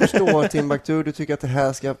här, jag förstår Timbuktu, du tycker att det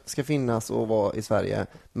här ska finnas och vara i Sverige,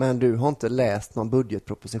 men du har inte läst någon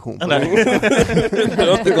budgetproposition på det. Du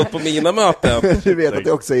har inte gått på mina möten. Du vet att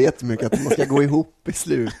det också är jättemycket att man ska gå ihop i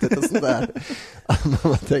slutet och sådär.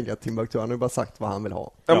 Man tänker att Timbuktu har nu bara sagt vad han vill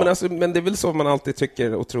ha. Ja, men det är väl så man alltid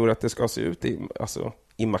tycker och tror att det ska se ut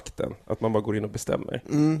i makten. Att man bara går in och bestämmer.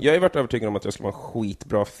 Jag har ju varit övertygad om att jag skulle vara en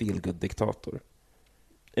skitbra feel-good-diktator.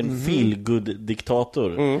 En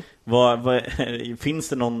feel-good-diktator. Finns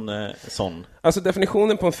det någon sån? Alltså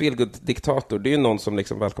definitionen på en feel-good-diktator, det är ju någon som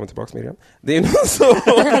liksom, välkommen tillbaka Miriam. Det är någon som...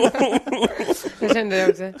 Jag kände det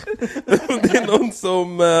också. Det är någon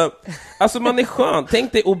som... alltså man är skön.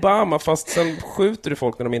 Tänk dig Obama, fast sen skjuter du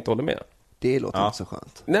folk när de inte håller med. Det låter inte så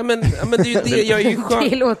skönt. Nej, men det är ju det. Jag är ju skön.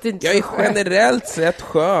 Det låter inte jag är så skönt. generellt sett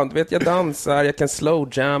skön. Du vet, jag dansar, jag kan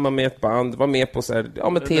slowjamma med ett band, vara med på så här, ja,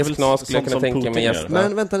 med TS-knas skulle jag kunna tänka mig gästa.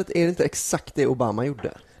 Men vänta lite, är det inte exakt det Obama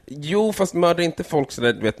gjorde? Jo, fast mördar inte folk så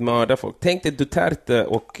där, du vet, mördar folk. Tänk dig Duterte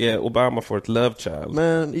och Obama får ett love child.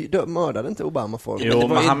 Men mördade inte Obama folk? Jo,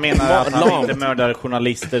 men han menar att han inte mördar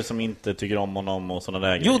journalister som inte tycker om honom och sådana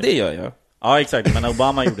där grejer. Jo, det gör jag. Ja, exakt, men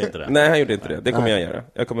Obama gjorde inte det. Nej, han gjorde inte det. Det kommer jag göra.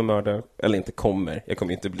 Jag kommer mörda, eller inte kommer. Jag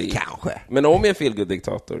kommer inte bli. Kanske. Men om jag är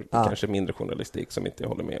feel-good-diktator, kanske mindre journalistik som inte jag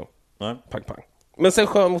håller med om. Nej. Pang, pang. Men sen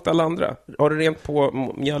skön mot alla andra. Har du rent på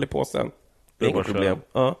mjöl i påsen? Det är inget problem.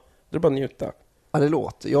 Ja, det är bara njuta. Ja, det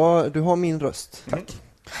låter. Ja, du har min röst. Tack.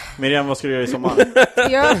 Miriam, vad ska du göra i sommar?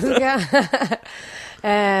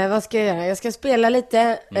 Vad ska jag göra? Jag ska spela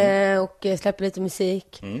lite och släppa lite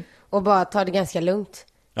musik. Och bara ta det ganska lugnt.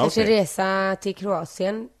 Kanske resa till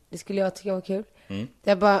Kroatien. Det skulle jag tycka var kul.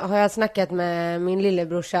 Har jag snackat med min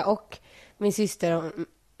lillebrorsa och min syster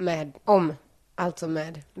om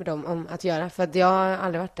dem om att göra. För att jag har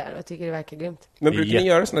aldrig varit där och jag tycker det verkar grymt. Men brukar ni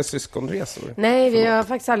göra såna här syskonresor? Nej, vi har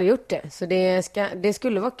faktiskt aldrig gjort det. Så det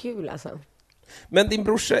skulle vara kul alltså. Men din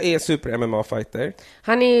brorsa är super-MMA-fighter.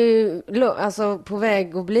 Han är ju på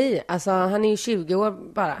väg att bli. Alltså han är ju 20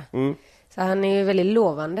 år bara. Så han är ju väldigt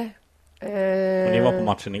lovande. Och ni var på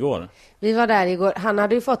matchen igår? Vi var där igår. Han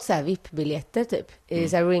hade ju fått så här VIP-biljetter typ. I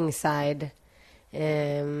så här ringside.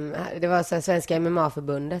 Det var så här, Svenska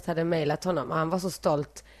MMA-förbundet hade mejlat honom. Och han var så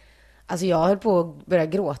stolt. Alltså jag höll på att börja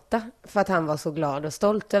gråta. För att han var så glad och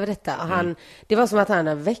stolt över detta. Och det var som att han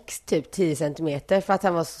hade växt typ 10 centimeter. För att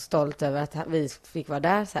han var så stolt över att vi fick vara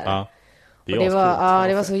där så här. Ja,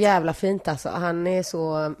 det var så jävla fint alltså. Han är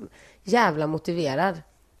så jävla motiverad.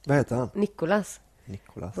 Vad heter han? Nicholas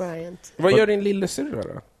Bryant. Vad gör din lillasyrra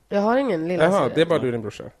då? Jag har ingen lillasyrra. Jaha, det är bara du och din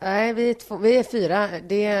brorsa? Nej, vi är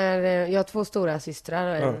 4. Jag har 2 stora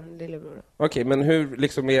systrar och en lillebror. Okej, men hur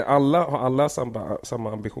liksom har alla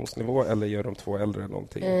samma ambitionsnivå eller gör de 2 äldre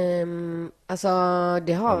någonting? Alltså,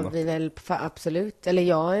 det har vi väl absolut. Eller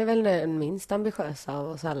jag är väl den minst ambitiösa av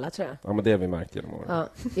oss alla, tror jag. Ja, men det har vi märkt genom åren. Ja,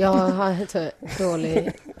 jag har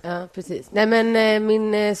dålig... Ja, precis. Nej, men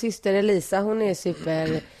min syster Elisa, hon är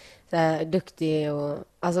super... Så här, duktig och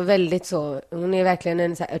alltså väldigt så, hon är verkligen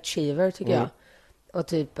en så här achiever tycker jag. Och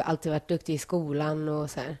typ alltid varit duktig i skolan och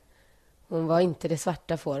så här. Hon var inte det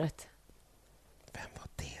svarta fåret. Vem var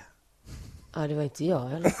det? Ja, det var inte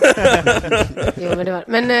jag eller? Jo, men det var.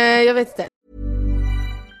 Men jag vet inte.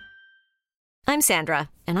 I'm Sandra,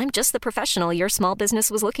 and I'm just the professional your small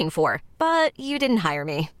business was looking for. But you didn't hire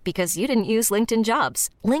me because you didn't use LinkedIn Jobs.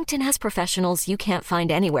 LinkedIn has professionals you can't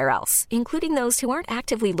find anywhere else, including those who aren't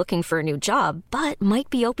actively looking for a new job, but might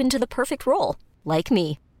be open to the perfect role, like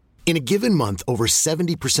me. In a given month, over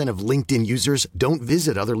 70% of LinkedIn users don't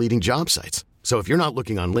visit other leading job sites. So if you're not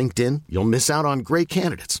looking on LinkedIn, you'll miss out on great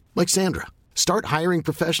candidates, like Sandra. Start hiring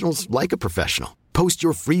professionals like a professional. Post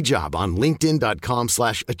your free job on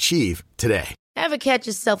linkedin.com/achieve today. Ever catch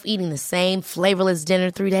yourself eating the same flavorless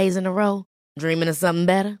dinner 3 days in a row? Dreaming of something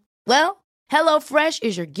better? Well, HelloFresh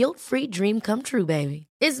is your guilt-free dream come true, baby.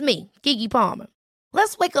 It's me, Keke Palmer.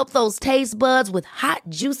 Let's wake up those taste buds with hot,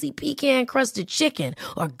 juicy pecan-crusted chicken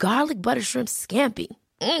or garlic butter shrimp scampi.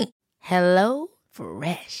 Hello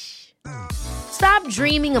Fresh. Stop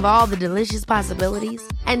dreaming of all the delicious possibilities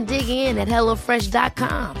and dig in at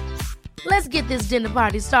HelloFresh.com. Let's get this dinner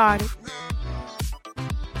party started.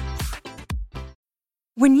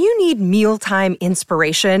 When you need mealtime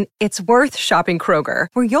inspiration, it's worth shopping Kroger,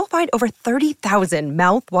 where you'll find over 30,000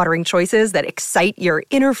 mouth-watering choices that excite your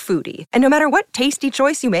inner foodie. And no matter what tasty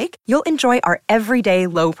choice you make, you'll enjoy our everyday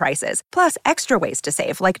low prices, plus extra ways to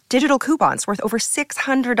save, like digital coupons worth over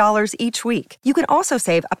 $600 each week. You can also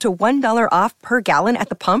save up to $1 off per gallon at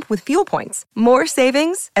the pump with fuel points. More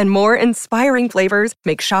savings and more inspiring flavors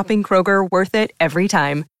make shopping Kroger worth it every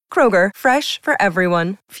time. Kroger, fresh for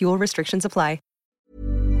everyone. Fuel restrictions apply.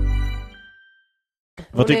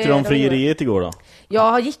 Vad tyckte du om frieriet igår då?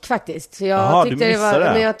 Jag gick faktiskt. Så jag tyckte det var,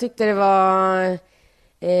 men jag tyckte det var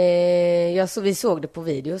vi såg det på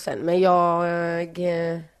video sen, men jag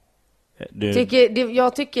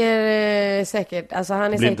tycker säkert, alltså han är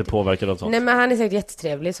blir säkert inte påverkad av sånt. Nej, men han är säkert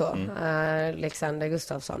jättetrevlig så. Alexander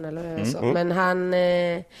Gustafsson eller så. Men han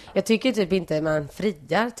jag tycker typ inte man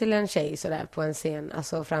friar till en tjej så där på en scen,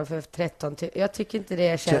 alltså framför 13. Jag tycker inte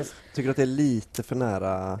det känns. Tycker du att det är lite för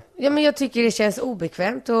nära? Ja, men jag tycker det känns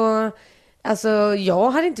obekvämt och alltså,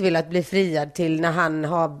 jag hade inte velat bli friad till när han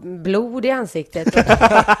har blod i ansiktet och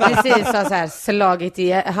precis så här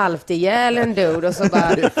slagit halvt ihjäl en dude och så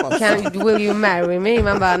bara, will you marry me?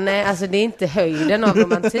 Man bara, nej, alltså det är inte höjden av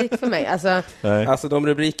romantik för mig. Alltså de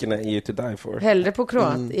rubrikerna är ju to die for. Hellre på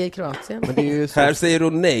i Kroatien. Men det är ju så... Här säger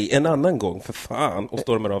hon nej en annan gång, för fan, och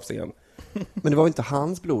stormar av scen. Men det var inte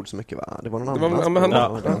hans blod så mycket, va? Det var någon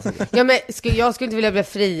annans blod. Ja, men jag skulle inte vilja bli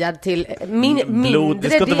friad till blod. Det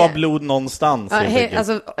ska inte vara blod någonstans.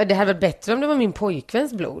 Alltså, det hade varit bättre om det var min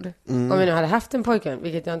pojkväns blod. Om vi nu hade haft en pojkvän,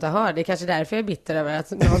 vilket jag inte har. Det är kanske därför jag är bitter över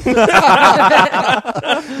att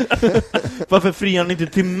Varför friar han inte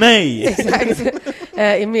till mig? Exakt.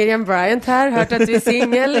 Miriam Bryant här, hört att du är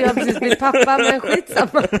singel. Jag har precis blivit pappa, men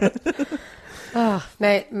skitsamma.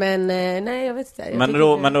 Nej, jag vet inte. Men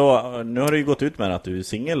då, nu har du ju gått ut med att du är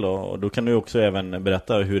singel och då kan du också även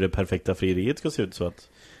berätta hur det perfekta frieriet ska se ut, så att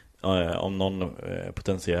om någon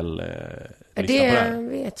potentiell lyssnar på det här.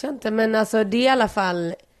 Vet jag inte, men alltså det är i alla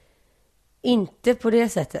fall inte på det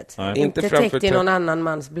sättet. Inte täckt i någon annan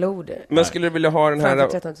mans blod. Men skulle du vilja ha den här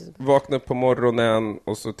vakna upp på morgonen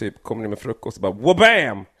och så typ kommer ni med frukost och bara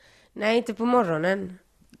wabam! Nej, inte på morgonen.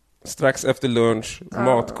 Strax efter lunch,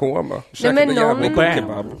 matkoma. Nej, men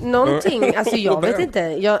någonting, alltså jag vet inte.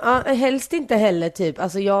 Helst inte heller typ.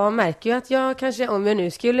 Alltså jag märker ju att jag kanske, om jag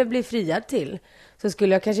nu skulle bli friad till, så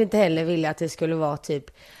skulle jag kanske inte heller vilja att det skulle vara typ,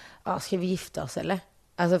 ska vi gifta oss eller?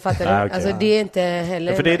 Alltså fattar du? Okay. Alltså det är inte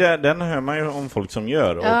heller... Ja, för det är den hör man ju om folk som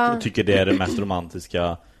gör och tycker det är det mest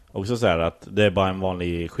romantiska. Också så här att det är bara en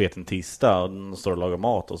vanlig sketen tisdag och de står och lagar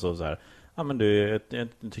mat och så här. Ja, men du, jag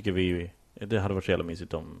tycker det hade varit så jävla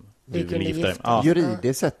mysigt om du vill gifta dig. Ja.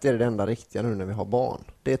 Juridiskt sett är det enda riktiga nu när vi har barn.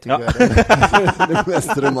 Det tycker jag är det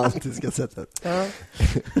mest romantiska sättet. Ja.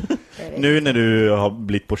 Nu när du har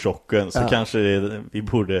blivit på chocken så kanske vi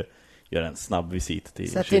borde göra en snabb visit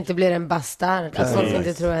till... Så att det inte blir en bastard. Alltså folk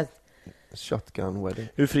inte tror att... Shotgun wedding.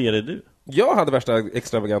 Hur friade du? Jag hade värsta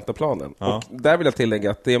extravaganta planen. Ja. Och där vill jag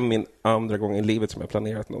tillägga att det är min andra gång i livet som jag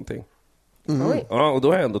planerat någonting. Ja, och då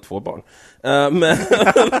har jag ändå 2 barn.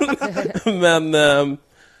 Men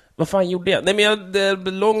vad fan gjorde jag? Nej,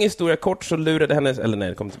 men lång historia kort så lurade hennes, eller nej,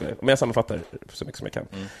 det kommer inte med. Men jag sammanfattar så mycket som jag kan.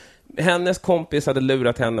 Hennes kompis hade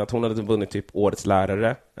lurat henne att hon hade vunnit typ årets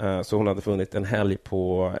lärare. Så hon hade vunnit en helg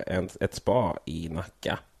på ett spa i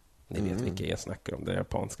Nacka. Ni vet vilka jag snackar om, det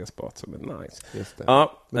japanska spat som är nice. Just det.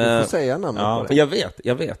 Ja, men du får säga namnet på det.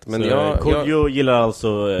 Jag vet. Men Kodjo gillar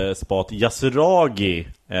alltså spat Yasuragi.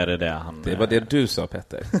 Är det han... Det var det du sa,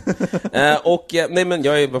 Petter. Nej, men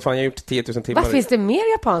jag har gjort 10 000 timmar. Vad finns det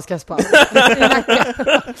mer japanska spat?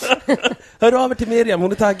 Hör av er till Miriam,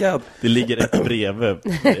 hon är taggad. Det ligger ett brev.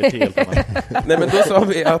 Nej, men då sa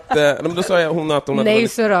vi att... då sa hon att hon hade... Nej,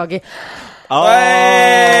 Suragi.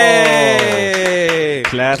 Hey!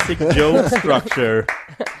 Classic joke structure.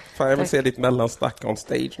 Fan, jag vill se ditt mellanstack on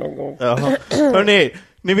stage någon gång. Hörrni,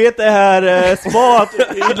 ni vet det här spat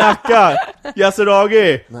i Nacka,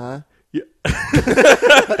 Yasuragi? Nej.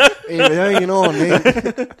 Jag har ingen aning.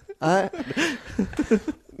 Nej.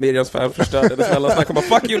 Miriams fan förstörde det mellanstack och bara,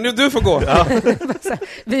 fuck you, nu du får gå. Ja.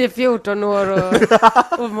 Vi är 14 år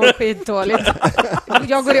och mår skitdåligt.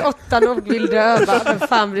 Jag går i 8 och vill dö. Vem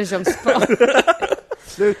fan bryr sig om spat?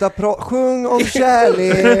 Sluta sjung om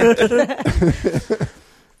kärlek.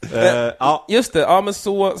 Just det, ja men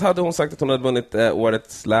så hade hon sagt att hon hade vunnit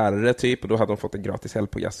årets lärare typ, och då hade hon fått en gratis helg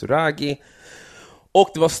på Yasuragi. Och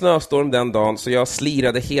det var snöstorm den dagen, så jag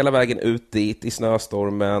slirade hela vägen ut dit i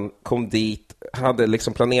snöstormen, kom dit, hade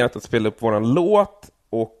liksom planerat att spela upp våran låt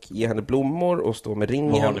och ge henne blommor och stå med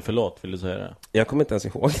ringen. Vad har ni för låt, vill du säga det? Jag kommer inte ens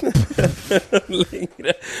ihåg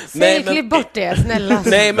längre. Säg, klipp bort det, snälla.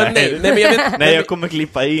 Nej, men jag vet. Nej, jag kommer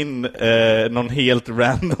klippa in någon helt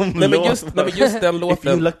random låt. Men just den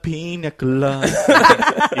låten. If you like pina colada.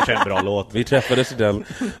 Det är en bra låt. Vi träffades i den.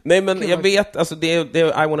 Nej, men jag vet, alltså det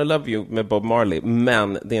är I Wanna Love You med Bob Marley,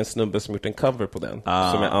 men det är en snubbe som gjort en cover på den,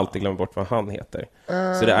 som jag alltid glömmer bort vad han heter.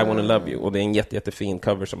 Så det är I Wanna Love You, och det är en jättefin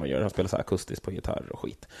cover som man gör. Han spelar så här akustiskt på gitarr och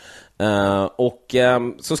skit.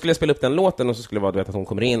 Så skulle jag spela upp den låten, och så skulle det vara, du vet, att hon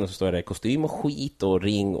kommer in och så står det där i kostym och skit och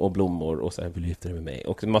ring och blommor och så här, vill lyfta det med mig,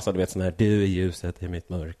 och en massa, du vet, sån här, du är ljuset i mitt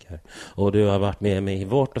mörker och du har varit med mig i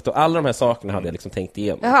vårt, och alla de här sakerna hade jag liksom tänkt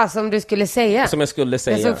igenom. Jaha, som du skulle säga. Som jag skulle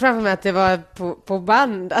säga. Jag såg framför mig att det var på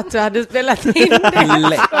band, att du hade spelat in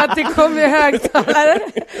det och att det kom i högtalare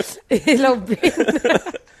i lobbyn.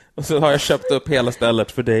 Och så har jag köpt upp hela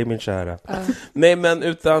stället för dig, min kära. Nej, men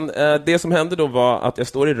utan det som hände då var att jag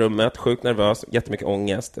står i rummet, sjukt nervös, jättemycket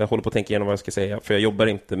ångest. Jag håller på att tänka igenom vad jag ska säga, för jag jobbar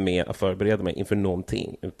inte med att förbereda mig inför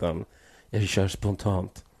någonting, utan jag kör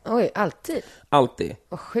spontant. Oj, alltid? Alltid.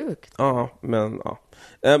 Vad sjukt. Ja, men ja.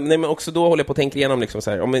 Nej, men också då håller jag på att tänka igenom liksom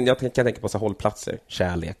så här, om jag kan tänka på så här hållplatser,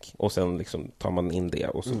 kärlek, och sen liksom tar man in det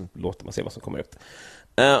och så låter man se vad som kommer ut.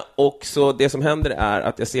 Och så det som händer är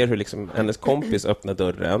att jag ser hur liksom hennes kompis öppnar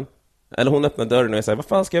dörren. Eller hon öppnar dörren och jag säger, vad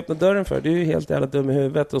fan ska jag öppna dörren för? Du är ju helt jävla dum i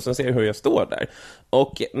huvudet. Och sen ser jag hur jag står där.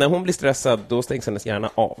 Och när hon blir stressad, då stängs hennes hjärna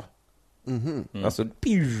av. Alltså,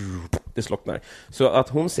 det slocknar. Så att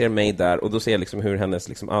hon ser mig där, och då ser jag liksom hur hennes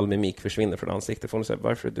liksom all mimik försvinner från ansiktet. För hon säger,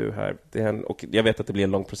 varför är du här? Det är och jag vet att det blir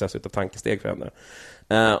en lång process utav tankesteg för henne.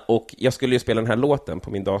 Och jag skulle ju spela den här låten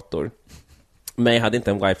på min dator. Men jag hade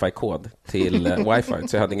inte en wifi-kod till wifi,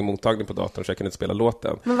 så jag hade ingen mottagning på datorn, så jag kunde inte spela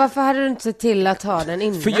låten. Men varför hade du inte sett till att ha den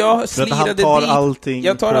innan? För jag slirade dit.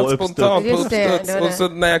 Jag tar allt spontant på uppstuds. Och så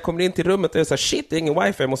när jag kommer in till rummet är jag så här, shit, det är ingen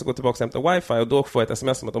wifi, jag måste gå tillbaka och hämta wifi. Och då får jag ett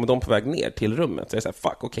sms om att de är på väg ner till rummet. Så jag säger,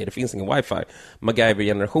 fuck, okej, det finns ingen wifi.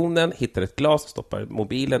 MacGyver-generationen hittar ett glas, stoppar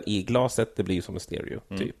mobilen i glaset, det blir ju som en stereo,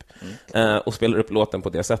 typ. Och spelar upp låten på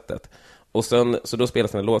det sättet. Och sen, så då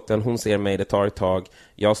spelas den här låten, hon ser mig, det tar ett tag,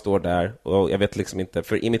 jag står där och jag vet liksom inte,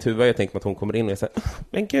 för i mitt huvud har jag tänkt mig att hon kommer in och jag säger,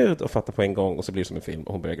 men gud, och fattar på en gång, och så blir det som en film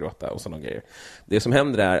och hon börjar gråta och sådana grejer. Det som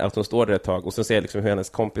händer är att hon står där ett tag och så ser jag liksom hur hennes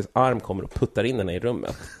kompis arm kommer och puttar in henne i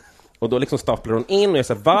rummet. Och då liksom staplar hon in och jag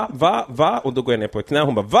säger, va? Och då går jag ner på ett knä och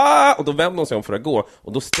hon bara, va? Och då vänder hon sig om för att gå.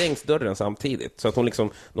 Och då stängs dörren samtidigt. Så att hon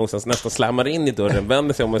liksom någonstans nästan slammar in i dörren,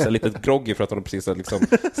 vänder sig om och är lite groggy för att hon precis har liksom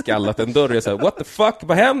skallat en dörr. Och jag säger, what the fuck,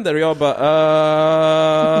 vad händer? Och jag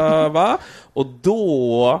bara, va? Och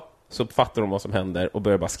då så fattar de vad som händer och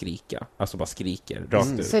börjar bara skrika. Alltså bara skriker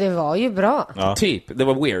rakt ut. Så det var ju bra. Ja. Typ, det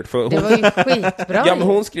var weird. För det var ju skitbra. Ja, men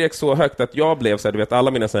hon skrek så högt att jag blev så här, du vet,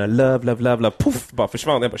 alla mina sådana här love, puff, bara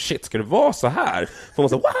försvann. Jag bara, shit, ska det vara så här? För hon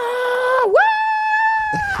så,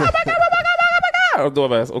 och då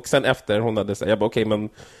var jag, och sen efter hon hade så här, jag bara, okej, men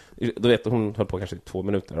då vet hon höll på kanske 2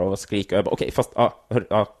 minuter och skrika. Jag bara, okej, fast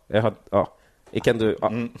jag hade, kan du,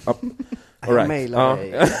 all right. Mailar dig.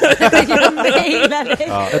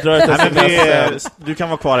 Jag drar ett sms. Du kan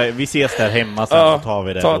vara kvar, vi ses där hemma sen, så tar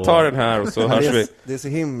vi det. Ta den här och så hörs vi. Det är så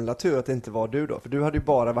himla tur att det inte var du då, för du hade ju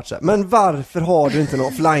bara varit så här, men varför har du inte en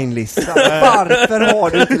offline-lista? Varför har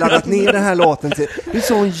du inte laddat ner den här låten till? Du är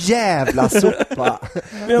så en jävla sopa.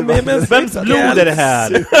 Vems blod är det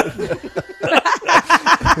här?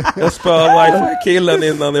 Jag spöade wifi-killen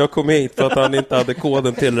innan jag kom hit för att han inte hade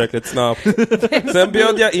koden tillräckligt snabbt. Sen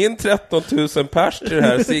bjöd jag in 13 000 pers till det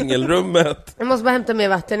här singelrummet. Jag måste bara hämta mer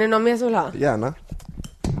vatten. Är det någon mer som vill ha? Gärna.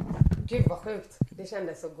 Gud vad sjukt. Det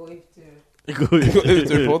kändes att gå ut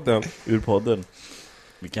ur podden. Ur podden.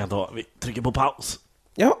 Vi trycker på paus.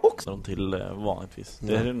 Ja, också. Till vanligtvis.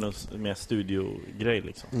 Det är nog mer studiogrej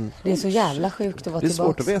liksom. Det är så jävla sjukt att vara tillbaks. Det är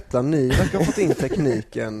svårt att veta. Ni verkar ha fått in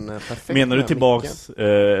tekniken perfekt. Menar du tillbaks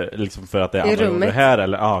liksom för att det är andra gånger här?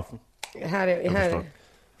 Eller? Ja, här.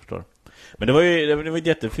 Förstår. Men det var ett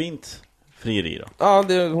jättefint frieri då. Ja,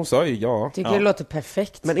 hon sa ju ja. Tycker det låter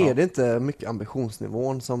perfekt. Men är det inte mycket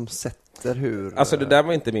ambitionsnivån som sätter hur... Alltså det där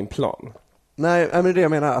var inte min plan. Nej, men det är det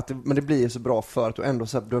jag menar, men det blir ju så bra för att du ändå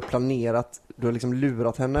så här, du har planerat, du har liksom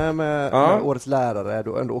lurat henne med årets lärare, du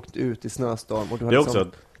har ändå åkt ut i snöstorm och du har det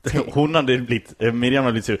liksom... också, hon hade blivit, Miriam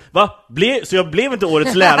hade blivit sur. Va? Så jag blev inte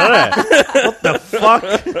årets lärare? What the fuck?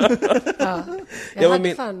 Jag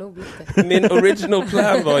hade fan nog blivit det. Min original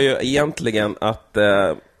plan var ju egentligen att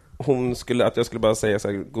att jag skulle bara säga så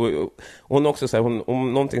här, hon också så här,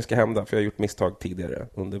 om någonting ska hända, för jag har gjort misstag tidigare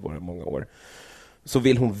under våra många år, så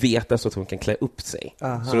vill hon veta så att hon kan klä upp sig.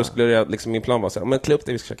 Aha. Så då skulle jag, liksom, min plan var så här, men klä upp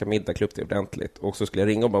dig, vi ska käka middag, klä upp dig ordentligt. Och så skulle jag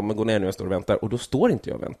ringa och bara, men gå ner nu, jag står och väntar. Och då står inte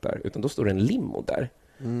jag och väntar, utan då står det en limo där.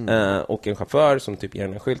 Och en chaufför som typ ger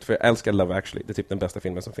en skylt, för jag älskar Love Actually. Det är typ den bästa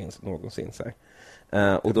filmen som finns någonsin. Så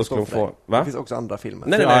här. Och då ska hon få... Va? Det finns också andra filmer.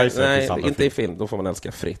 Nej, inte i film. Då får man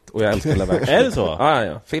älska fritt. Och jag älskar Love Actually. Är det så?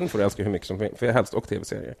 Ja. Film får du älska hur mycket som film. För jag helst och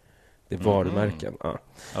tv-serier. Det är varumärken.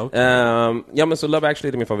 Okay. Ja, men så Love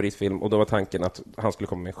Actually är min favoritfilm. Och då var tanken att han skulle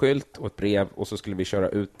komma med en skylt och ett brev. Och så skulle vi köra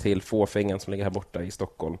ut till Fåfängan som ligger här borta i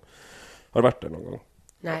Stockholm. Har du varit där någon gång?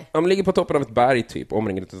 Nej. De ligger på toppen av ett berg typ,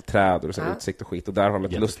 omringat av träd och så utsikt och skit. Och där har de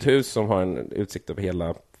ett lusthus som har en utsikt över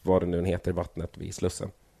hela, vad det nu heter, vattnet vid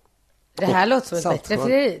Slussen. Det här låter som ett bättre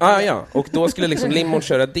frieri. Ja. Och då skulle liksom limon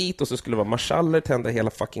köra dit och så skulle det vara marschaller tända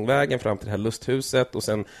hela fucking vägen fram till det här lusthuset. Och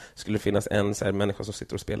sen skulle det finnas en så här människa som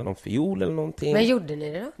sitter och spelar någon fiol eller någonting. Men gjorde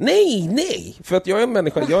ni det då? Nej! För att jag är en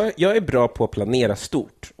människa, jag är bra på att planera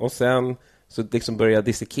stort. Och sen... Så liksom börja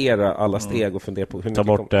dissekera alla steg och fundera på hur mycket...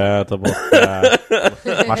 Ta bort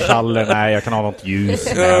det. Marschaller, nej, jag kan ha något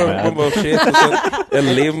ljus. Man bara, shit, och sen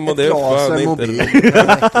en lim och det är fan inte... Mobil.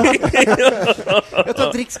 Jag tar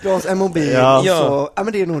ett dricksglas, en mobil. Så,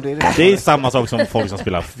 men det är nog det. Det är samma sak som folk som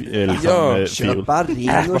spelar fiol. Köpa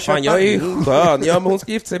ring och fan, jag är ju skön. Ja, men hon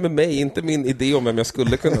ska gifta sig med mig, inte min idé om vem jag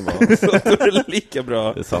skulle kunna vara. Så då är det lika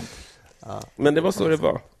bra. Det är sant. Men det var så det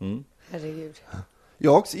var. Herregud.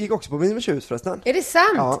 Jag gick också på Mimershus förresten. Är det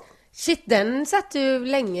sant? Ja. Shit, den satt du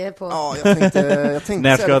länge på. Ja, jag tänkte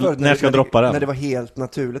när ska jag droppa den? När det var helt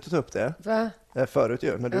naturligt att ta upp det. Va? Förut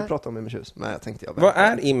ju, när du pratade om Mimershus. Men jag tänkte vad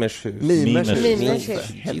är Imershus?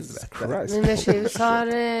 Mimershus har,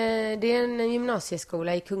 det är en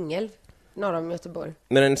gymnasieskola i Kungälv, norr om Göteborg.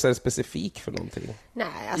 Men den är så specifik för någonting? Nej,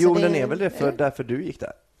 alltså jo, den är väl det därför du gick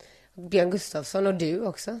där. Björn Gustafsson och du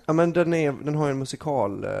också. Ja, men den har ju en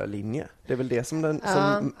musikallinje. Det är väl det som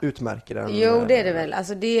som utmärker den. Jo, det är det väl.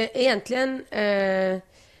 Alltså det är egentligen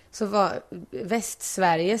så var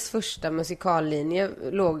Västsveriges första musikallinje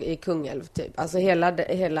låg i Kungälv typ. Alltså hela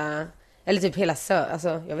eller typ hela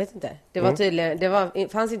alltså jag vet inte. Det var tydligen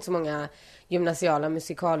fanns inte så många gymnasiala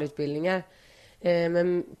musikalutbildningar.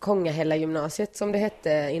 Men Kongahälla gymnasiet som det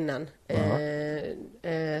hette innan.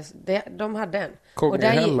 De hade en.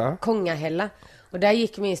 Kongahälla. Och där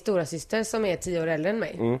gick min stora syster som är 10 år äldre än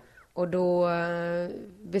mig. Och då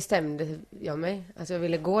bestämde jag mig att jag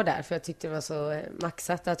ville gå där. För jag tyckte det var så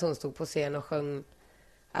maxat att hon stod på scen och sjöng.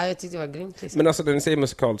 Ja, jag tyckte det var grymt. Liksom. Men alltså när ni säger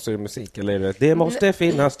musikal så är det musik? Eller är det, det måste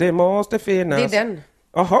finnas, det måste finnas? Det är den.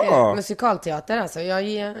 Aha. Musikalteater alltså. Jag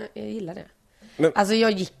gillar det. Men, alltså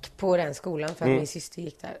jag gick på den skolan för att min syster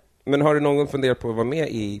gick där. Men har du någon funderat på att vara med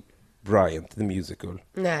i Bryant, the musical?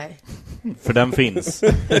 Nej. För den finns.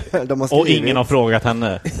 Och ingen har frågat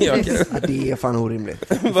henne. Ja, det är fan orimligt.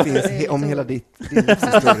 Det finns om hela din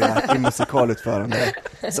historia i musikalutförande.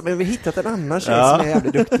 Så men vi har hittat en annan tjej som är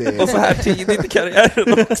jävligt duktig. Och så här tidigt i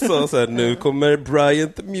karriären också. Så här, nu kommer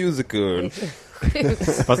Bryant, the musical.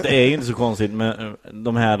 Fast det är ju inte så konstigt med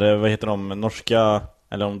de här, vad heter de, norska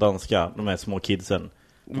eller de danska, de här små kidsen.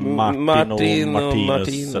 Martin och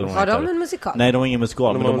Martinus. Har de en musikal? Nej, de har ingen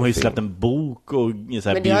musikal, men de har ju släppt en bok och så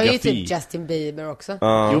här men det biografi. har ju typ Justin Bieber också.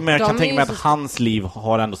 Jo, men jag kan tänka mig att hans liv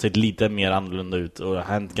har ändå sett lite mer annorlunda ut och det har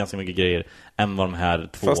hänt ganska mycket grejer än vad de här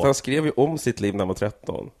två. Fast han skrev ju om sitt liv när han var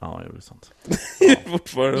 13. Ja, det är sant.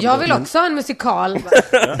 Jag vill också ha en musikal.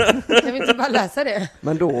 Kan vi inte bara läsa det?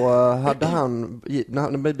 Men då hade han,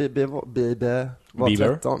 när Bieber var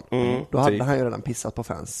 13, då hade han ju redan pissat på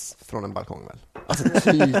fans från en balkong väl. Alltså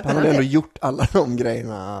typ, han hade ändå gjort alla de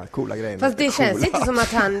grejerna, coola grejerna. Fast det känns inte som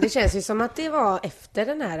att det känns ju som att det var efter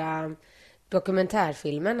den här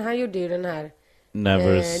dokumentärfilmen. Han gjorde ju den här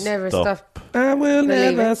Never Stop. I will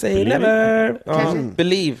never say never.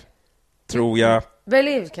 Believe, tror jag.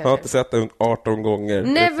 Believe kanske. Jag har inte sett den 18 gånger.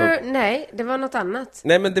 Nej, det var något annat.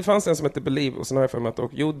 Nej, men det fanns en som hette Believe och sen har jag för mig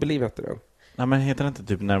att Believe hette den. Nej, men heter det inte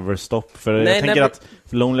typ Never Stop? För jag tänker att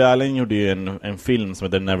Lonely Island gjorde ju en film som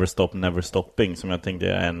heter Never Stop, Never Stopping, som jag tänkte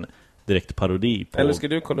är en direkt parodi på. Eller ska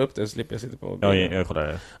du kolla upp det så slipper jag sitta på? Ja, jag kollar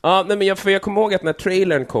det. Ja, nej, men jag kommer ihåg att när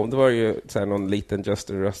trailern kom, det var ju så här någon liten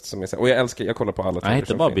Juster-röst som är så här, och jag kollar på alla trailers. Jag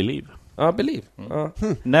heter bara Believe. Ja, Believe.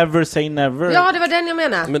 Never Say Never. Ja, det var den jag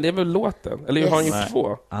menade. Men det är väl låten? Eller har han gjort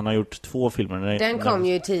 2? Han har gjort 2 filmer. Den kom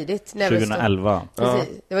ju tidigt. 2011. Precis.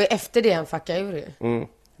 Det var ju efter det han fuckade ur det.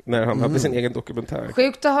 När han hade sin egen dokumentär.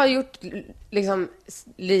 Sjukt att ha gjort liksom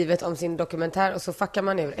livet om sin dokumentär och så fuckar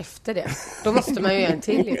man ur efter det. Då måste man ju göra en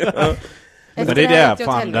till. Men det är det,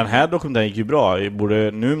 fan, den här dokumentären gick ju bra.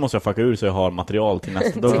 Nu måste jag fucka ur så jag har material till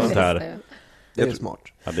nästa dokumentär. Det är smart.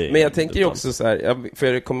 Ja, det är men jag tänker ju också så här, för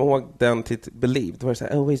jag kommer ihåg den till Believe. Det var så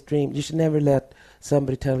här, always dream, you should never let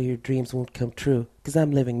somebody tell you your dreams won't come true, because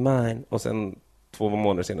I'm living mine. Och sen 2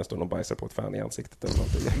 månader senare står någon bajsar på ett fan i ansiktet eller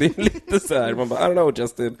någonting. Det är lite så här, man bara, I don't know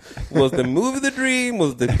Justin, was the movie the dream,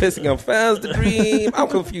 was the pissing on fans the dream, I'm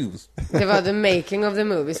confused. Det var the making of the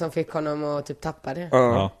movie som fick honom att typ tappa det.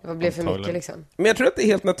 Det blev för mycket liksom. Men jag tror att det är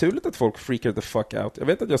helt naturligt att folk freakar the fuck out. Jag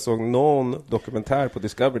vet att jag såg någon dokumentär på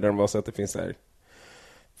Discovery där de var så att det finns så här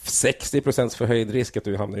 60% förhöjd risk att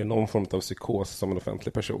du hamnar i någon form av psykos som en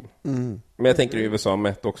offentlig person. Men jag tänker i USA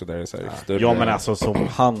mätt också där det är så här större. Ja, men alltså som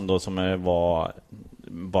han då som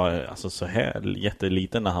var alltså så här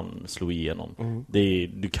jätteliten när han slog igenom.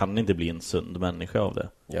 Du kan inte bli en sund människa av det.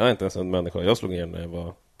 Jag är inte en sund människa. Jag slog igenom när jag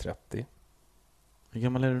var 30. Hur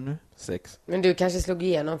gammal är du nu? 6. Men du kanske slog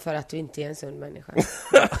igenom för att du inte är en sund människa.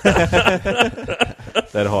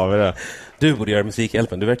 Där har vi det. Du borde göra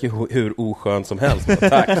Musikhjälpen. Du verkar ju hur oskön som helst.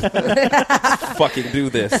 Tack. Fucking do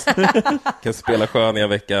this. Kan spela skön i en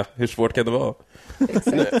vecka. Hur svårt kan det vara?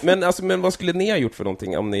 Men vad skulle ni ha gjort för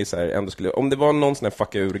någonting om ni så här ändå skulle, om det var någon sån här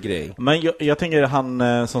fucka ur grej? Men jag tänker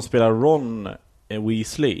han som spelar Ron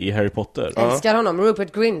Weasley i Harry Potter. Älskar honom,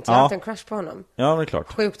 Rupert Grint. Jag har haft en crush på honom. Ja, det är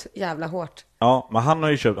klart. Sjukt jävla hårt. Ja, men han har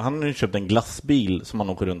ju köpt en glassbil som han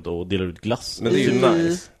åker runt och delar ut glass. Men det är ju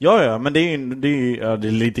nice. Ja, men det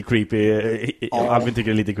är lite creepy. Alvin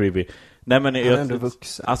tycker det är lite creepy. Nej, men han är ändå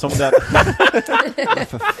vuxen. Alltså,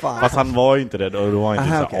 fast han var ju inte det. Då var han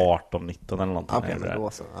inte så 18, 19 eller någonting. Okay, men då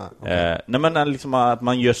så. Nej, men liksom att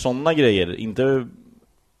man gör såna grejer. Inte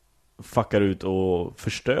fuckar ut och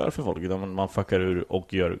förstör för folk, utan man fuckar ur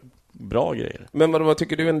och gör bra grejer. Men vad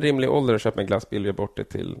tycker du är en rimlig ålder att köpa en glassbil och ge bort det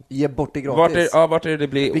till? Ge bort det gratis. Vart är det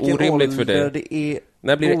blir vilken orimligt för dig? Det är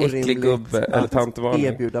när blir det äcklig gubbe eller tantvarning?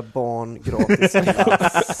 Erbjuda barn gratis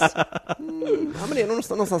glass. Ja, men det är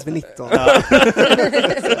någonstans vid 19.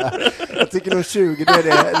 Jag tycker nog 20 då är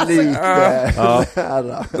det lite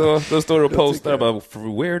då står du och postar bara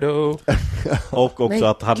for weirdo. Och också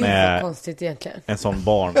att han är konstigt egentligen. En sån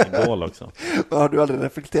barnidol också. Har du aldrig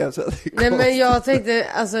reflekterat så? Nej, men jag tänkte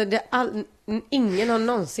alltså ingen har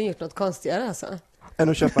någonsin gjort något konstigare alltså. Än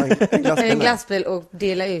att köpa en glassbil och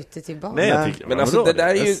dela ut det till barn. Nej, jag tycker, men alltså det där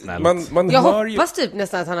är ju jag hoppas typ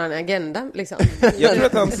nästan att han har en agenda liksom. Jag tror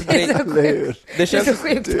att hans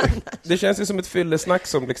det känns ju som ett fyllesnack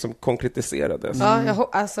som liksom konkretiserades. Ja,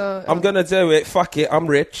 alltså I'm gonna do it, fuck it, I'm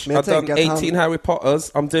rich. I've done 18 Harry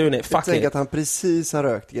Potters, I'm doing it, fuck it. Jag tänker att han precis har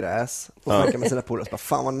rökt gräs och snackar med sina polare.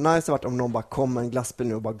 Fan vad nice det varit om någon bara kom med en glassbil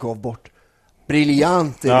nu och bara gav bort.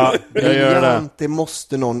 Briljant, briljant. Det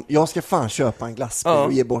måste någon. Jag ska fan köpa en glassbil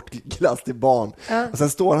och ge bort glass till barn. Och sen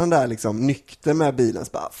står han där liksom nykter med bilen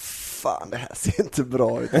så bara, fan det här ser inte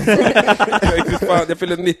bra ut. Jag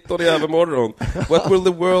fyller 19 i övermorgon. What will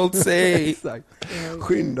the world say?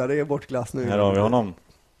 Skynda dig bort glass nu. Här har vi honom.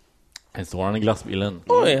 Här står han i glassbilen.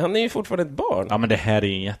 Oj, han är ju fortfarande ett barn. Ja, men det här är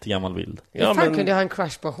en jättegammal bild. Ja, men kunde jag ha en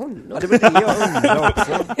crush på honom? Ja, det var det jag undrar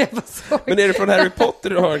också. Men är det från Harry Potter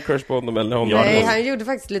du har en crush på honom? Eller honom? Nej, han gjorde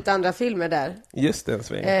faktiskt lite andra filmer där. Just det, en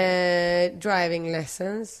sväng. Driving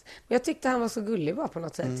Lessons. Men jag tyckte han var så gullig bara på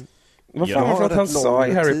något sätt. Vad fan var det att han sa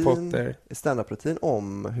i Harry Potter? Stand-up-rutin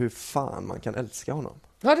om hur fan man kan älska honom.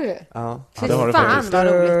 Har du det? Ja. Det har fan vad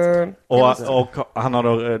roligt. Och han har då,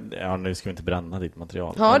 nu ska vi inte bränna ditt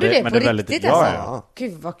material. Har du det på riktigt väldigt, alltså? Ja.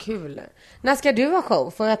 Gud vad kul. När ska du ha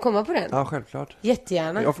show? Får jag komma på den? Ja, självklart.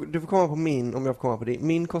 Jättegärna. Du får komma på min om jag får komma på din.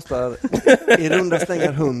 Min kostar i runda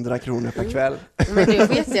slängar 100 kronor per kväll. Men du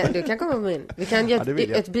får jättegärna, du kan komma på min. Vi kan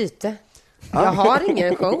göra ett byte. Jag har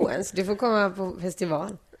ingen show ens. Du får komma på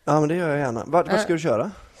festival. Ja, men det gör jag gärna. Vad ska du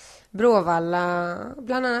köra? Bråvalla,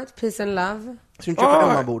 bland annat. Peace and Love. Ska du inte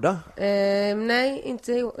köpa Emmaboda? Nej,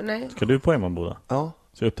 inte. Nej. Ska du på Emmaboda? Ja.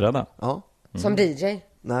 Ska du uppträda? Ja. Som DJ?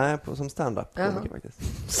 Nej, som stand-up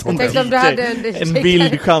faktiskt. Som DJ. Om du hade en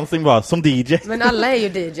vild chansning bara, som DJ. Men alla är ju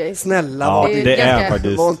DJs. Snälla, det är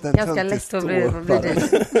faktiskt ganska lätt att bli DJ.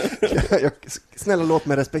 Snälla, låt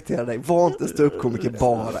mig respektera dig. Var inte ståuppkomiker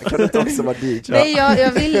bara. Kan du inte också vara DJ? Nej,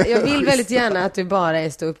 jag vill väldigt gärna att du bara är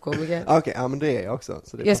ståuppkomiker. Okej, ja, men det är jag också.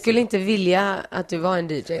 Så det jag skulle inte vilja att du var en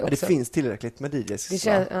DJ också. Ja, det finns tillräckligt med DJs. Det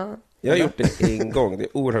känns, ja. Jag har gjort det en gång. Det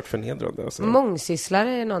är oerhört förnedrande. Alltså.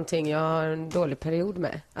 Mångsysslare är någonting jag har en dålig period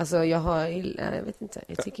med. Alltså jag vet inte.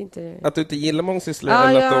 Jag tycker inte... Att du inte gillar mångsysslare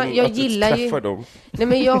eller jag att gillar du träffar dem? Nej,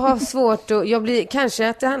 men jag har svårt att... kanske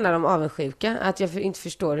att det handlar om avundsjuka. Att jag inte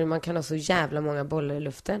förstår hur man kan ha så jävla många bollar i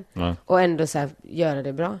luften. Och ändå så här, göra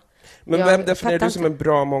det bra. Men vem definierar du som en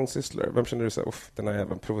bra mångsysslare? Vem känner du så här, den här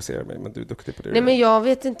även provocerar mig, men du är duktig på det? Nej, men jag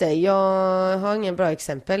vet inte. Jag har ingen bra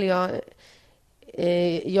exempel.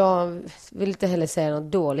 Jag vill inte heller säga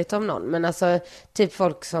något dåligt om någon. Men alltså, typ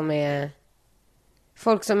folk som är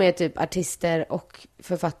typ artister och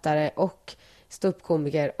författare och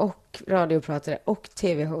ståuppkomiker och radiopratare och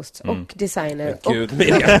tv-hosts och designer. Gud,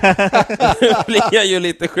 Miriam. Nu blir jag ju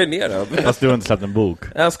lite generad. Fast du har inte släppt en bok.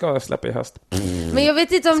 Jag ska släppa i höst. Men jag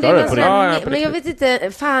vet inte om det är någon men jag vet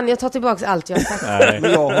inte, fan, jag tar tillbaka allt jag har sagt.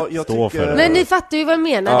 Men jag tycker... Men ni fattar ju vad jag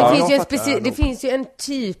menar. Ja, det finns ju en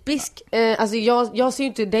typisk alltså jag ser ju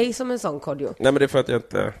inte dig som en sån Kodjo. Nej, men det är för att jag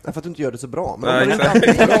inte... För att du inte gör det så bra. Men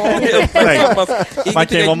man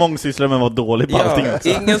kan ju vara mångsysslare men vara dålig på allting också.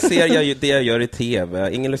 Ingen ser det jag gör i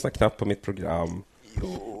tv. Ingen lyssnar knappt på mitt program.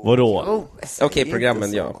 Vadå? Okej,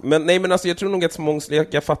 programmen, ja. Men nej, men alltså jag tror nog att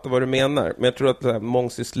jag fattar vad du menar. Men jag tror att det här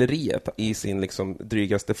mångsyssleriet i sin liksom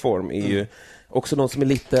drygaste form är ju också någon som är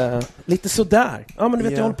lite sådär. Ja, men du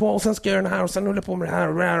vet, jag håller på och sen ska jag göra den här och sen håller jag på med det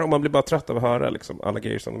här och man blir bara trött av att höra liksom alla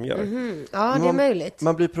grejer som de gör. Ja, det är möjligt.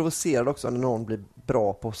 Man blir provocerad också när någon blir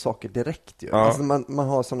bra på saker direkt ju. Ja. Alltså man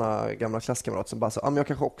har såna gamla klasskamrater som bara så, men jag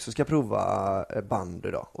kanske också ska prova bandy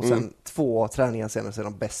idag. Och sen 2 träningar senare så är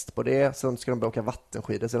de bäst på det. Sen ska de börja åka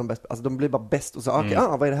vattenskidor så är de bäst. Alltså de blir bara bäst och så,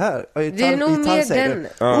 vad är det här? Det är nog mer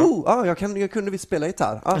den. Jag kunde vi spela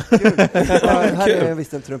gitarr. Kul. Här är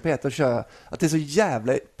visst en trumpet och köra. Att det är så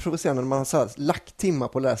jävla provocerande när man har så här lagt timmar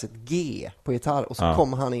på att lära sig ett G på gitarr och så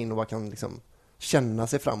kommer han in och bara kan liksom känna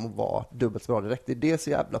sig fram och vara dubbelt bra direkt. Det är så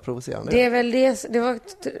jävla provocerande. Det är väl det var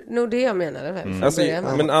nog det jag menade. Alltså,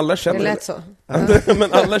 men alla känner det lät så.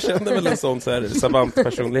 Men alla känner väl en sån så här savant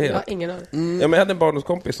personlighet. Ja, ingen aning. Ja, men jag hade en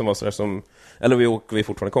barndomskompis som var så där som, eller vi är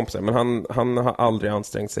fortfarande kompisar, men han har aldrig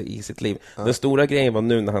ansträngt sig i sitt liv. Den stora grejen var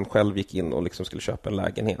nu när han själv gick in och liksom skulle köpa en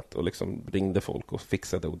lägenhet och liksom ringde folk och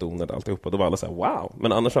fixade och donade alltihop, och då var alla så här, wow.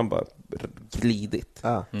 Men annars har han bara glidit.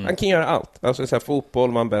 Han kan göra allt. Alltså så här,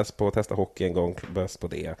 fotboll var han bäst på, att testa hockey en gång, bäst på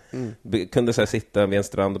det. Kunde så här, sitta vid en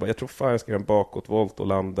strand och bara, jag tror fan jag ska göra en bakåtvolt och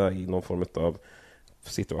landa i någon form av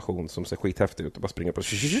situation som ser skithäftig ut och bara springer på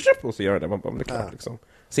och så gör det. Man bara, det är klart liksom.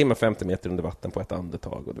 Simma 50 meter under vatten på ett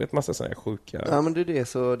andetag och du vet, massa sådana här sjuka... Ja, men det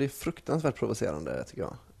är fruktansvärt provocerande, tycker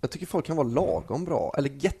jag. Jag tycker folk kan vara lagom bra eller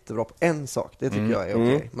jättebra på en sak. Det tycker jag är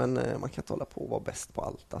okej. Men man kan inte hålla på och vara bäst på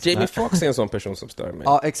allt. Alltså. Jamie Foxx är en sån person som stör mig.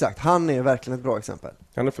 Ja, exakt. Han är verkligen ett bra exempel.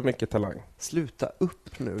 Han är för mycket talang. Sluta upp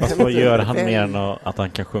nu. Fast vad gör han mer än att han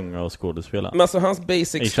kan sjunga och skådespela? Men alltså hans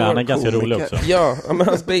basic story... Han är ganska rolig också. Ja, men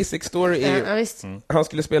hans basic story är... Han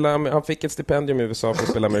skulle han fick ett stipendium i USA för att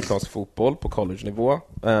spela amerikansk fotboll på college-nivå.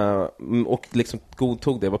 Och liksom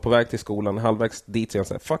godtog det, var på väg till skolan, halvvägs dit, så jag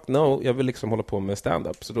sa, fuck no, jag vill liksom hålla på med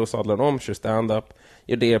stand-up. Så då sadlar han om, kör stand-up,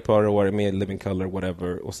 gör det ett par år, är med i Living Color,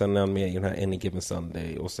 whatever, och sen är han med i den här Any Given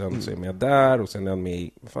Sunday, och sen så är han med där, och sen är han med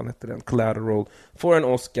i, vad fan heter den, Collateral, får en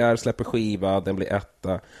Oscar, släpper skiva, den blir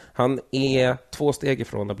etta. Han är 2 steg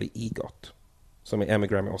ifrån att bli EGOT, som är Emmy,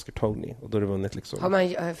 Grammy, Oscar, Tony, och då har det vunnit liksom...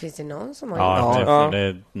 Finns det någon som har det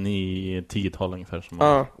är 10-tal ungefär som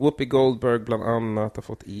har... Whoopi Goldberg bland annat har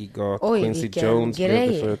fått EGOT. Quincy Jones blev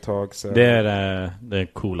det för ett tag sedan. Det är det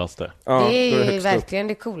coolaste. Det är verkligen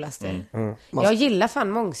det coolaste. Jag gillar fan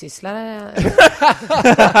mångsysslare.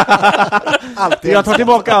 Jag tar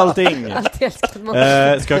tillbaka allting.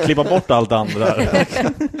 Ska jag klippa bort allt andra?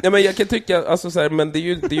 Ja, men jag kan tycka alltså, så här, men det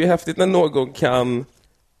är ju häftigt när någon kan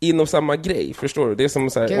inom samma grej, förstår du? Det är som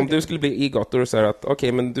så här, om du skulle bli EGOT, då är det så här att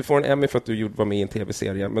okej, men du får en Emmy för att du var med i en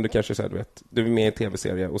tv-serie, men du kanske så här, du är med i en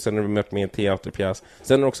tv-serie och sen har du varit med i en teaterpjäs,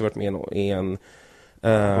 sen har du också varit med i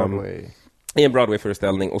en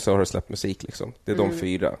Broadway-föreställning, och så har du släppt musik liksom. Det är de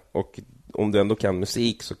 4, och om du ändå kan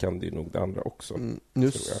musik så kan du ju nog det andra också.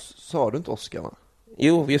 Nu sa du inte Oscar, va?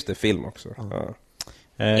 Jo, just det, film också.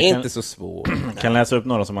 Inte så svår. Kan läsa upp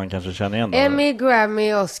några som man kanske känner igen då? Emmy,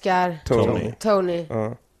 Grammy, Oscar, Tony.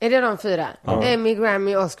 Ja. Är det de 4? Ja. Emmy,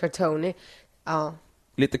 Grammy, Oscar, Tony. Ja.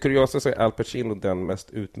 Lite kuriosa så är Al Pacino den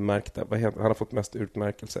mest utmärkta. Han har fått mest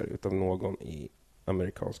utmärkelser utav någon i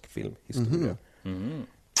amerikansk filmhistoria.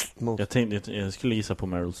 Jag skulle gissa på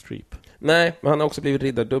Meryl Streep. Nej, men han har också blivit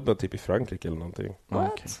riddardubbad typ i Frankrike eller någonting.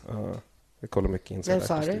 What? Jag kollar mycket in. Vem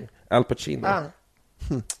sa du? Al Pacino.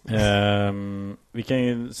 Vi kan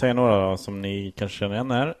ju säga några då, som ni kanske känner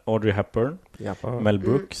igen här. Audrey Hepburn, Mel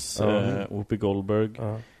Brooks, Whoopi Goldberg,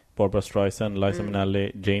 Barbara Streisand, Liza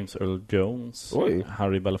Minnelli, James Earl Jones,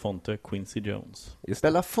 Harry Belafonte, Quincy Jones.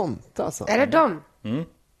 Belafonte alltså? Är det dem?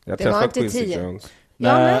 Jag det var inte Quincy 10 Jones.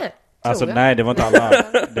 Nej, det var inte alla.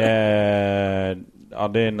 Det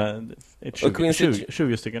är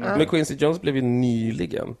 20 stycken. Men Quincy Jones blev ju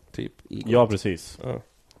nyligen typ Ja, precis.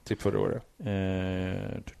 Typ förra året.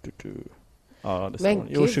 Ja, det står.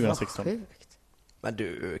 Jo, 2016. Men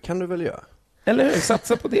du, kan du väl göra? Eller hur?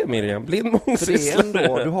 Satsa på det, Miriam. Bli en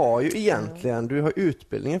mångsysslare. Du har ju egentligen, du har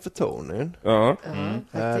utbildningen för tonen. Ja.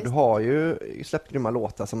 Du har ju släppt grymma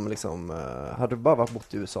låtar som liksom, hade du bara varit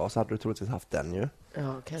bort i USA så hade du troligtvis haft den ju.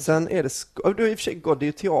 Ja, sen är det, du har i och för sig gått, det är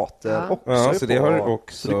ju teater också. Ja, så det har du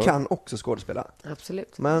också. Så du kan också skådespela.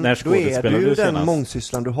 Absolut. Men då är du ju den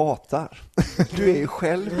mångsysslan du hatar. Du är ju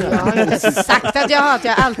själv. Jag har inte sagt att jag hatar,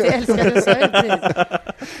 jag har alltid älskat det så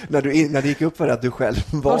när det gick upp för att du själv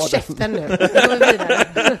var. Håll käften nu.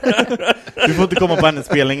 Vidare. Du får inte komma på hennes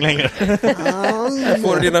spelning längre.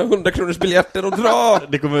 Får du dina 100 kronors biljetter och dra.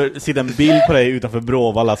 Det kommer sitta en bild på dig utanför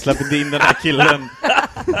Bråvalla. Släpp inte in den här killen.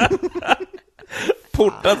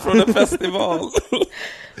 Portad från en festival.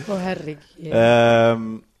 Herregud.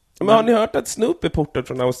 Men har ni hört att Snoop är portad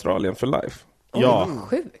från Australien för life? Ja.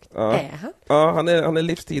 Sjukt. Ja. Är han? Ja, han är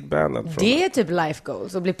livstid bannad. Det är typ life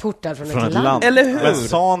goals att bli portad från ett land. land. Eller hur? Men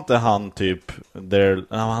sa inte han typ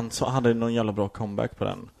han hade någon jävla bra comeback på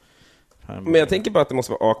den. Men jag tänker bara att det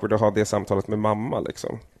måste vara awkward att ha det samtalet med mamma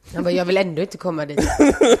liksom. Jag vill ändå inte komma dit.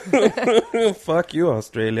 Fuck you,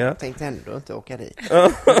 Australia. Jag tänkte ändå inte åka dit.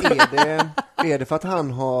 Är det för att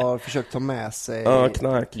han har försökt ta med sig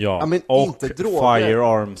knark? Ja, men och inte droger.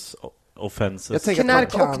 Firearms offenses.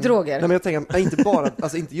 Knark och droger. Nej, men jag tänker inte bara,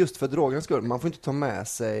 alltså inte just för drogens skull. Man får inte ta med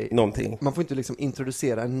sig någonting. Man får inte liksom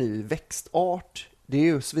introducera en ny växtart. Det är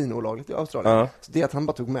ju svinolagligt i Australien. Så det är att han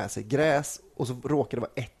bara tog med sig gräs och så råkade det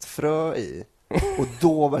vara ett frö i. Och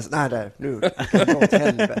då var det nu kan det åt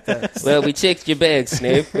helvete. Well, we checked your bag,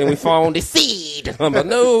 Snoop, and we found the seed. I'm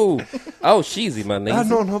like, no. Oh, cheesy, man.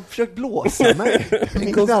 Någon har försökt blåsa mig.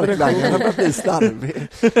 Min knarklangare har börjat bli slarvig.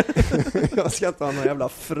 Jag ska inte ha någon jävla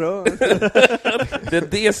frö. Det är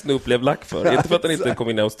det Snoop blev lack för. Inte för att han inte kom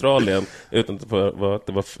in i Australien, utan för att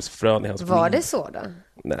det var frön i hans Var det så då?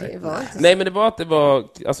 Nej. Nej, men det var att det var,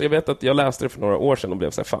 alltså jag vet att jag läste det för några år sedan och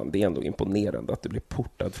blev så här, fan, det är ändå imponerande att du blir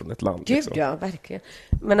portad från ett land. Gud, liksom. ja, verkligen.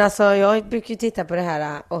 Men alltså, jag brukar ju titta på det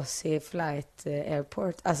här Aussie Flight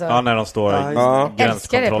Airport. Alltså, ja, när de står i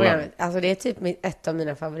älskar det programmet. Alltså, det är typ ett av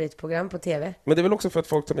mina favoritprogram på tv. Men det är väl också för att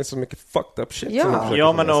folk tar med så mycket fucked up shit.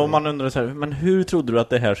 Ja, men om man undrar så här, men hur trodde du att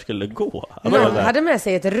det här skulle gå? Någon hade med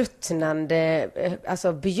sig ett ruttnande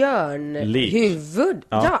björnhuvud.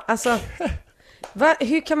 Ja, alltså...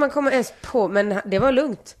 Hur kan man komma ens på? Men det var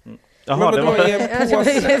lugnt. Jaha, det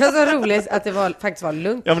var så roligt att det faktiskt var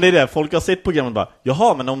lugnt. Ja, men det är det. Folk har sett programmet och bara,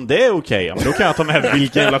 jaha, men om det är okej, ja, men då kan jag ta med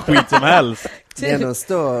vilken jävla skit som helst. Det är en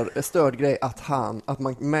störd grej att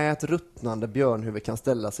man med ett ruttnande björnhuvud kan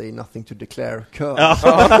ställa sig i Nothing to Declare kör. Ja.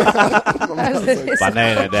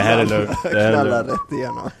 nej, det här är lugnt. Det här är lugnt. Rätt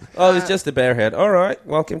igenom. Oh, it's just a bearhead. All right,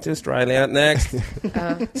 welcome to Australia. Next.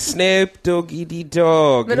 Snoop Doggy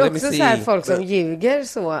Dog. Men också så här folk som ljuger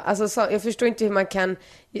så. Alltså, jag förstår inte hur man kan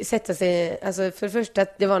sätta sig... Alltså, för det första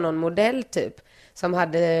att det var någon modell typ som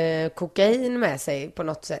hade kokain med sig på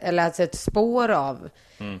något sätt. Eller alltså ett spår av.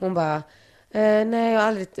 Hon bara...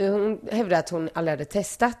 nej, hon hävdade att hon aldrig hade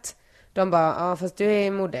testat. De bara, ja, fast du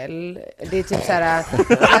är modell. Det är typ så här,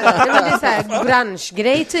 det är så här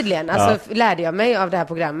branschgrej tydligen. Alltså lärde jag mig av det här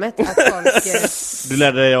programmet att folk... Du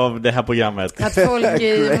lärde dig av det här programmet. Att folk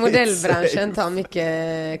i modellbranschen tar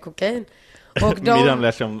mycket kokain. Och Miriam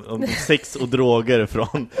lär sig om sex och droger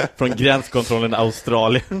från gränskontrollen i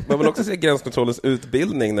Australien. Man vill också se gränskontrollens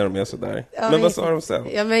utbildning när de är sådär. Men vad sa de sen?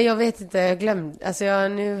 Ja, men jag vet inte, jag glömde. Alltså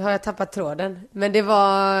nu har jag tappat tråden. Men det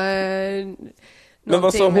var... men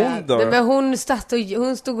vad sa hon då? Men hon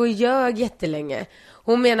stod och ljög jättelänge.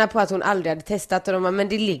 Hon menar på att hon aldrig hade testat. Och de bara, men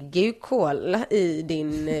det ligger ju kola i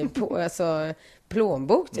din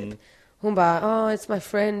plånbok typ. Hon bara, it's my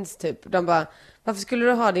friends typ. De bara, varför skulle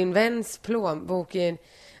du ha din väns plånbok i...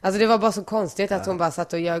 Alltså det var bara så konstigt att hon bara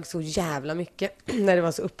satt och ljög så jävla mycket när det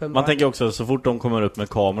var så uppenbart. Man tänker också, så fort de kommer upp med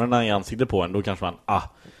kamerorna i ansiktet på en, då kanske man,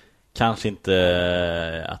 kanske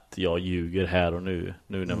inte att jag ljuger här och nu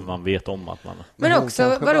när man vet om att man... Men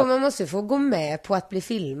också, man måste få gå med på att bli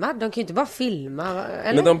filmad. De kan ju inte bara filma,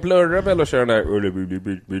 eller? Men de blurrar väl och kör den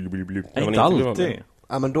där... Inte alltid.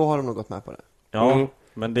 Ja, men då har de nog gått med på det. Ja,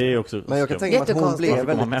 men det är också... Men jag kan tänka mig att hon blev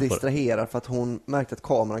väldigt distraherad för att hon märkte att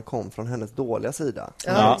kameran kom från hennes dåliga sida.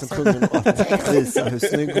 Ja. Liksom kunde att visa hur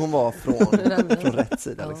snygg hon var från rätt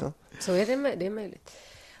sida. Liksom. Så är det är möjligt.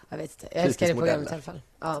 Jag vet inte, jag älskar det programmet i alla fall.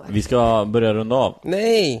 Ja, vi ska börja runda av.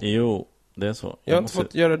 Nej! Jo, det är så. Jag har inte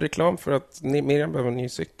fått göra reklam för att Miriam behöver en ny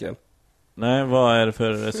cykel. Nej, vad är det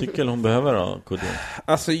för cykel hon behöver då, Kodjo?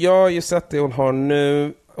 Alltså jag har ju sett det hon har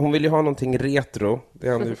nu. Hon vill ju ha någonting retro. Det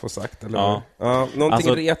har du får sagt, eller ja. Ja,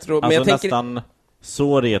 någonting retro. Men alltså jag tänker... nästan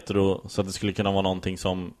så retro så att det skulle kunna vara någonting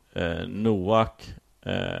som Noak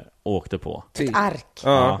åkte på. Ett ark.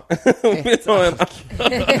 Ja. Ett ark.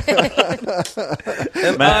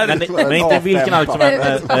 Men inte vilken ark som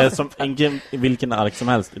helst, vilken ark som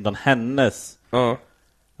helst, utan hennes. Ja.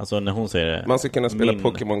 Alltså när hon säger det. Man ska kunna spela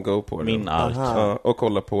Pokémon Go på det. Min ark. Ja, och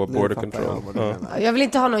kolla på Border Control. Jag vill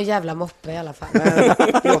inte ha någon jävla moppe i alla fall.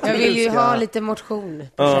 Jag vill ju ha lite motion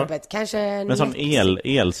på köpet. Kanske men som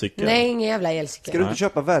elcykel. Nej, ingen jävla elcykel. Ska du inte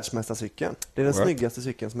köpa världsmästarcykeln? Det är den snyggaste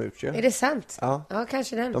cykeln som är gjort. Är det sant? Ja,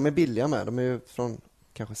 kanske den. De är billiga med. De är ju från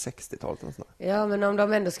kanske 60-talet eller sånt. Ja, men om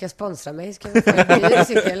de ändå ska sponsra mig ska vi få en dyr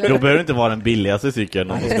cykel. Då behöver det inte vara den billigaste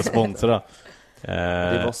cykeln om de ska sponsra.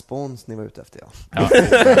 Det var spons ni var ute efter, ja.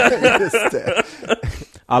 Just det.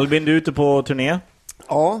 Albin, du är ute på turné?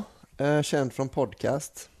 Ja, känd från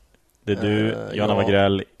podcast. Det är du, Johanna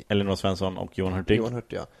Wagrell, Elinor Svensson och Johan Hurtig. Johan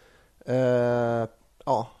Hurtig,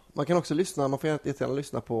 ja. Man kan också lyssna, man får jättegärna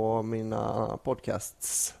lyssna på mina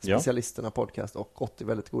podcasts, Specialisterna podcast och 80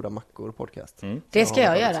 väldigt goda mackor podcast. Det ska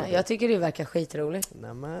jag göra. Jag tycker det verkar skitroligt.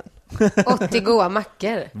 Nämen. 80 goda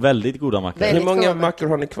mackor. Väldigt goda mackor. Hur många mackor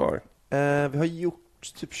har ni kvar? Vi har gjort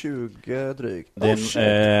typ 20 drygt.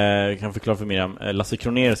 Jag kan förklara för Miriam. Lasse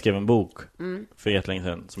Kronér skrev en bok för jättelänge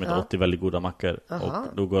sedan som heter 80 väldigt goda mackor. Och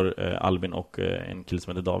då går Albin och en kille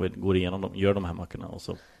som heter David går igenom dem, gör de här mackorna och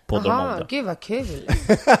så poddar de om det. Gud vad kul.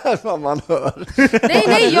 Vad man hör.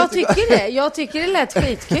 Nej, jag tycker det. Jag tycker det lät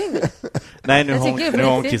skitkul. Nej, nu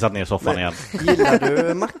har hon kissat ner soffan igen. Gillar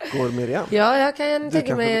du mackor, Miriam? Ja, jag kan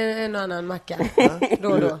tänka mig en annan macka. Då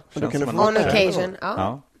och då. On occasion.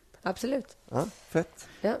 Ja. Absolut. Ja, fett.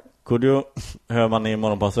 Ja. Kodjo, hör man i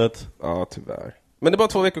morgonpasset? Ja, tyvärr. Men det är bara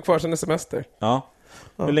 2 veckor kvar sedan är semester. Ja.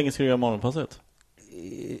 Hur länge ska du göra morgonpasset?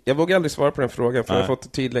 Jag vågar aldrig svara på den frågan, för jag har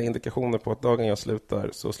fått tydliga indikationer på att dagen jag slutar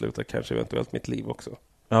så slutar kanske eventuellt mitt liv också.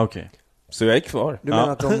 Ja, okej. Så jag är kvar. Du menar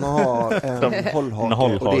att de har en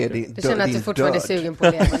hållhake och det är din du känner att du fortfarande är sugen på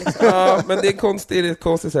att leva liksom. Ja, men det är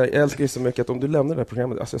konstigt så här. Jag älskar ju så mycket att om du lämnar det här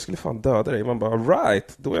programmet, alltså jag skulle fan döda dig. Man bara,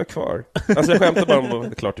 right, då är jag kvar. Alltså jag skämtar bara om det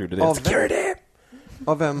är klart du gjorde det. Security!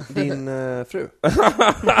 Av vem? Din fru?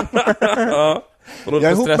 Ja. Jag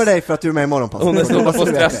är ihop med dig för att du är med i morgonpasset. Hon är stor och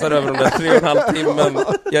stressar över de där 3,5 timmen.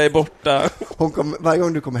 Jag är borta. Varje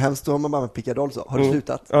gång du kommer hem står man bara med pickadoll så. Har du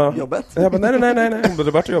slutat jobbet? Jag bara, nej. Hon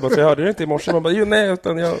borde bara jobba, så jag hörde det inte i morse. Man bara, nej,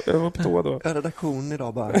 utan jag var på toa då. Jag är redaktion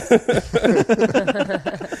idag bara.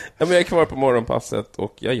 Men jag är kvar på morgonpasset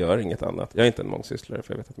och jag gör inget annat. Jag är inte en mångsysslare,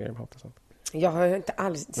 för jag vet att Miriam hatar sånt. Jag har inte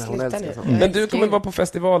alls slutat nu. Men du kommer vara på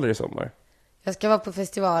festivaler i sommar. Jag ska vara på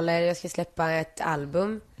festivaler, jag ska släppa ett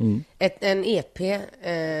album, en EP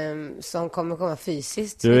som kommer komma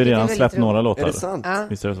fysiskt. Du har redan släppt några låtar. Är det sant? Ja.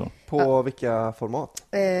 Visst är det så? På vilka format?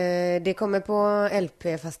 Det kommer på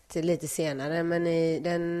LP fast lite senare, men i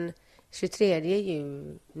den 23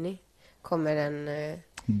 juni kommer den...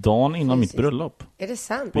 dagen innan mitt bröllop. Är det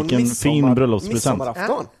sant? Vilken fin bröllopspresent.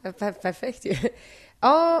 Midsommarafton. Ja, perfekt ju.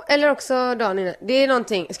 Ja, eller också dagen innan. Det är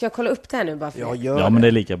någonting. Ska jag kolla upp det här nu bara för Ja, men det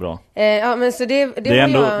är lika bra. Ja, men så det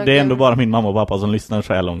är ändå bara min mamma och pappa som lyssnar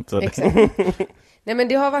så här långt. Så exakt. Nej, men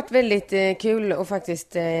det har varit väldigt kul att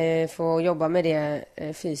faktiskt få jobba med det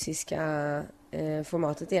fysiska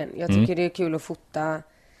formatet igen. Jag tycker det är kul att fota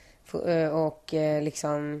och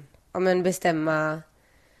liksom bestämma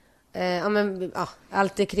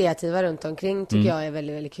allt det kreativa runt omkring tycker jag är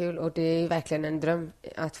väldigt, väldigt kul. Och det är verkligen en dröm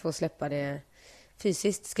att få släppa det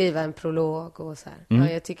fysiskt, skriva en prolog och så här. Ja,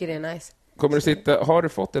 jag tycker det är nice. Har du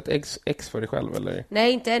fått ett ex för dig själv eller?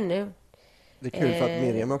 Nej, inte ännu. Det är kul för att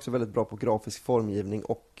Miriam är också väldigt bra på grafisk formgivning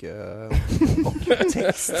och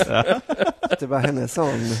text. Det var hennes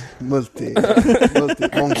sån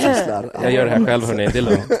mångsysslar. Jag gör det här själv, hörni. Det är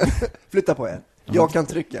lugnt. Flytta på er. Jag kan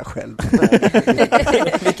trycka själv.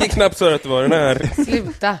 Vilken knapp sa du att det var den här?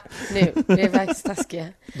 Sluta nu, det är faktiskt taskiga.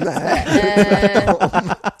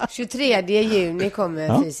 23 juni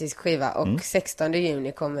kommer fysisk skiva och 16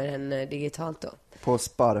 juni kommer den digitalt då. På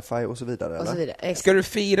Spotify och så vidare, eller? Och så vidare. Ska du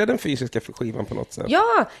fira den fysiska skivan på något sätt?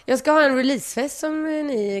 Ja, jag ska ha en releasefest som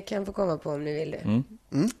ni kan få komma på om ni vill det.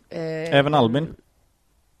 Även Albin?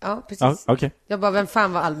 Ja, precis. Okay. Jag bara, vem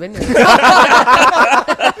fan var Albin nu?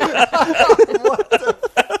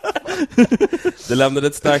 Det lämnade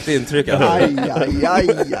ett starkt intryck. Aj.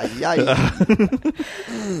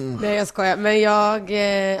 Nej, jag skojar. Men jag,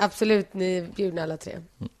 absolut, ni bjudna alla 3.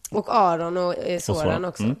 Och Aron och Soran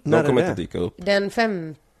också. De kommer inte dyka upp. Den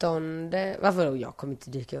 15. Varför då? Jag kommer inte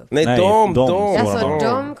dyka upp. Nej, de. Alltså,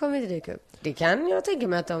 de kommer inte dyka upp. Det kan jag tänka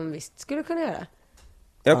mig att de visst skulle kunna göra.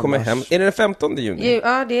 Jag kommer hem. Är det den 15 juni?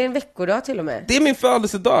 Ja, det är en veckodag till och med. Det är min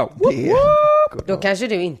födelsedag. veckor. Då kanske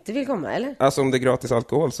du inte vill komma, eller? Alltså om det är gratis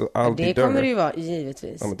alkohol så aldrig det kommer det ju vara,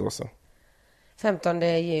 givetvis. Ja, men då så. 15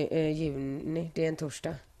 juni, det är en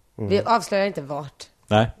torsdag. Vi avslöjar inte vart.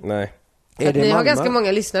 Nej. Är det ni har ganska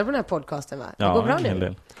många lyssnare på den här podcasten, va? Det går bra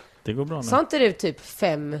nu. Det går bra nu. Sa inte du typ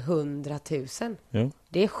 500 000? Jo.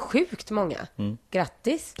 Det är sjukt många.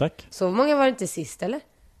 Grattis. Tack. Så många var det inte sist, eller?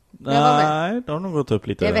 Nej, de har nog gått upp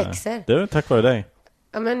lite. Det växer. Det är tack vare dig.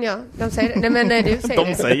 Ja, men ja, de säger det. Nej, men nej, du säger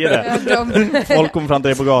de säger det. Ja, Folk kommer fram till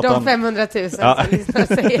dig på gatan. De 500 000 som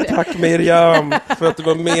säger det. Tack Miriam för att du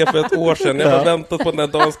var med för ett år sedan. Jag har väntat på den här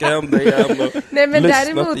dagen ska hända igen. Nej, men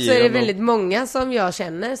däremot så är det väldigt många som jag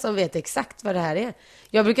känner som vet exakt vad det här är.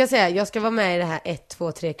 Jag brukar säga, jag ska vara med i det här 1,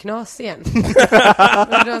 2, 3 knas igen.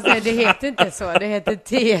 Men de säger, det heter inte så, det heter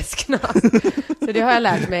TS-knas. Så det har jag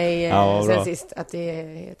lärt mig sen sist, att det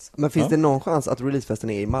heter så. Men finns det någon chans att releasefesten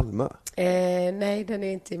är i Malmö? Nej, den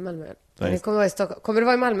är inte i Malmö. Den kommer vara i Stockholm. Kommer du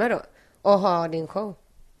vara i Malmö då? Och ha din show?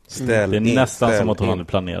 Det är nästan som att hon hade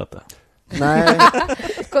planerat det. Nej.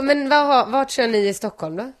 Men vart kör ni i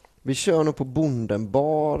Stockholm då? Vi kör nog på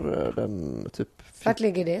Bondenbar, den typ... Vart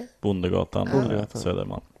ligger det? Bondegatan,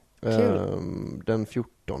 Södermalm. Den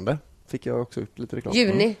 14 fick jag också upp lite reklam.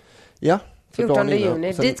 Juni? Ja. 14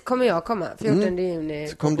 juni, sen, dit kommer jag komma. 14 juni.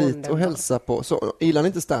 Så kom dit och hälsa på. Så gillar ni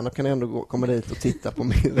inte stand-up kan ni ändå komma dit och titta på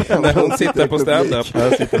mig. När hon sitter på stand-up.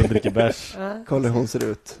 Jag sitter och dricker bärs. Kolla hur hon ser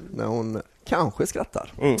ut när hon kanske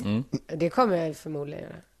skrattar. Det kommer jag förmodligen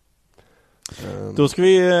göra. Då ska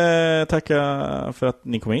vi tacka för att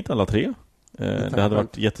ni kom hit alla tre. Det hade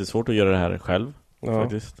varit jättesvårt att göra det här själv. Ja.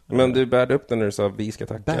 Faktiskt. Men du bärde upp den när du sa vi ska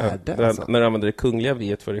tacka. Alltså. När du använde det kungliga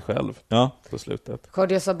viet för dig själv. Ja. På slutet.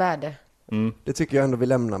 Kodjo sa bärde. Det tycker jag ändå vi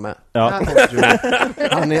lämnar med. Ja.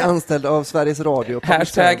 Han är anställd av Sveriges Radio.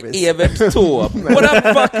 Hashtag Evert Taube. What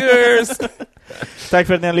up fuckers? Tack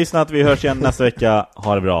för att ni har lyssnat. Vi hörs igen nästa vecka.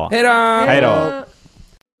 Ha det bra. Hej då! Hej då!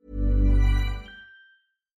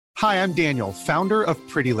 Hi, I'm Daniel, founder of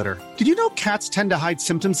Pretty Litter. Did you know cats tend to hide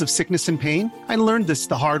symptoms of sickness and pain? I learned this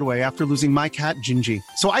the hard way after losing my cat, Gingy.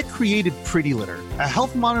 So I created Pretty Litter, a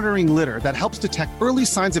health monitoring litter that helps detect early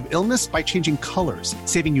signs of illness by changing colors,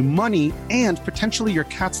 saving you money and potentially your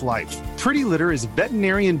cat's life. Pretty Litter is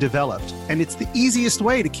veterinarian developed, and it's the easiest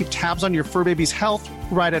way to keep tabs on your fur baby's health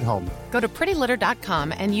right at home. Go to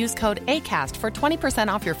prettylitter.com and use code ACAST for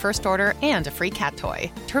 20% off your first order and a free cat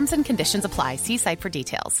toy. Terms and conditions apply. See site for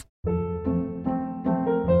details.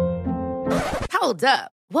 Hold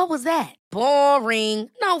up. What was that? Boring.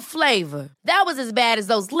 No flavor. That was as bad as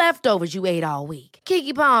those leftovers you ate all week.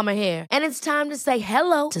 Keke Palmer here, and it's time to say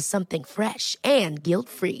hello to something fresh and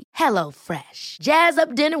guilt-free. Hello Fresh. Jazz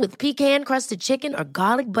up dinner with pecan-crusted chicken or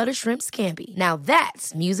garlic butter shrimp scampi. Now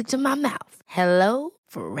that's music to my mouth. Hello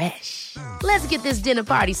Fresh. Let's get this dinner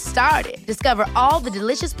party started. Discover all the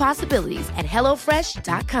delicious possibilities at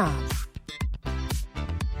hellofresh.com.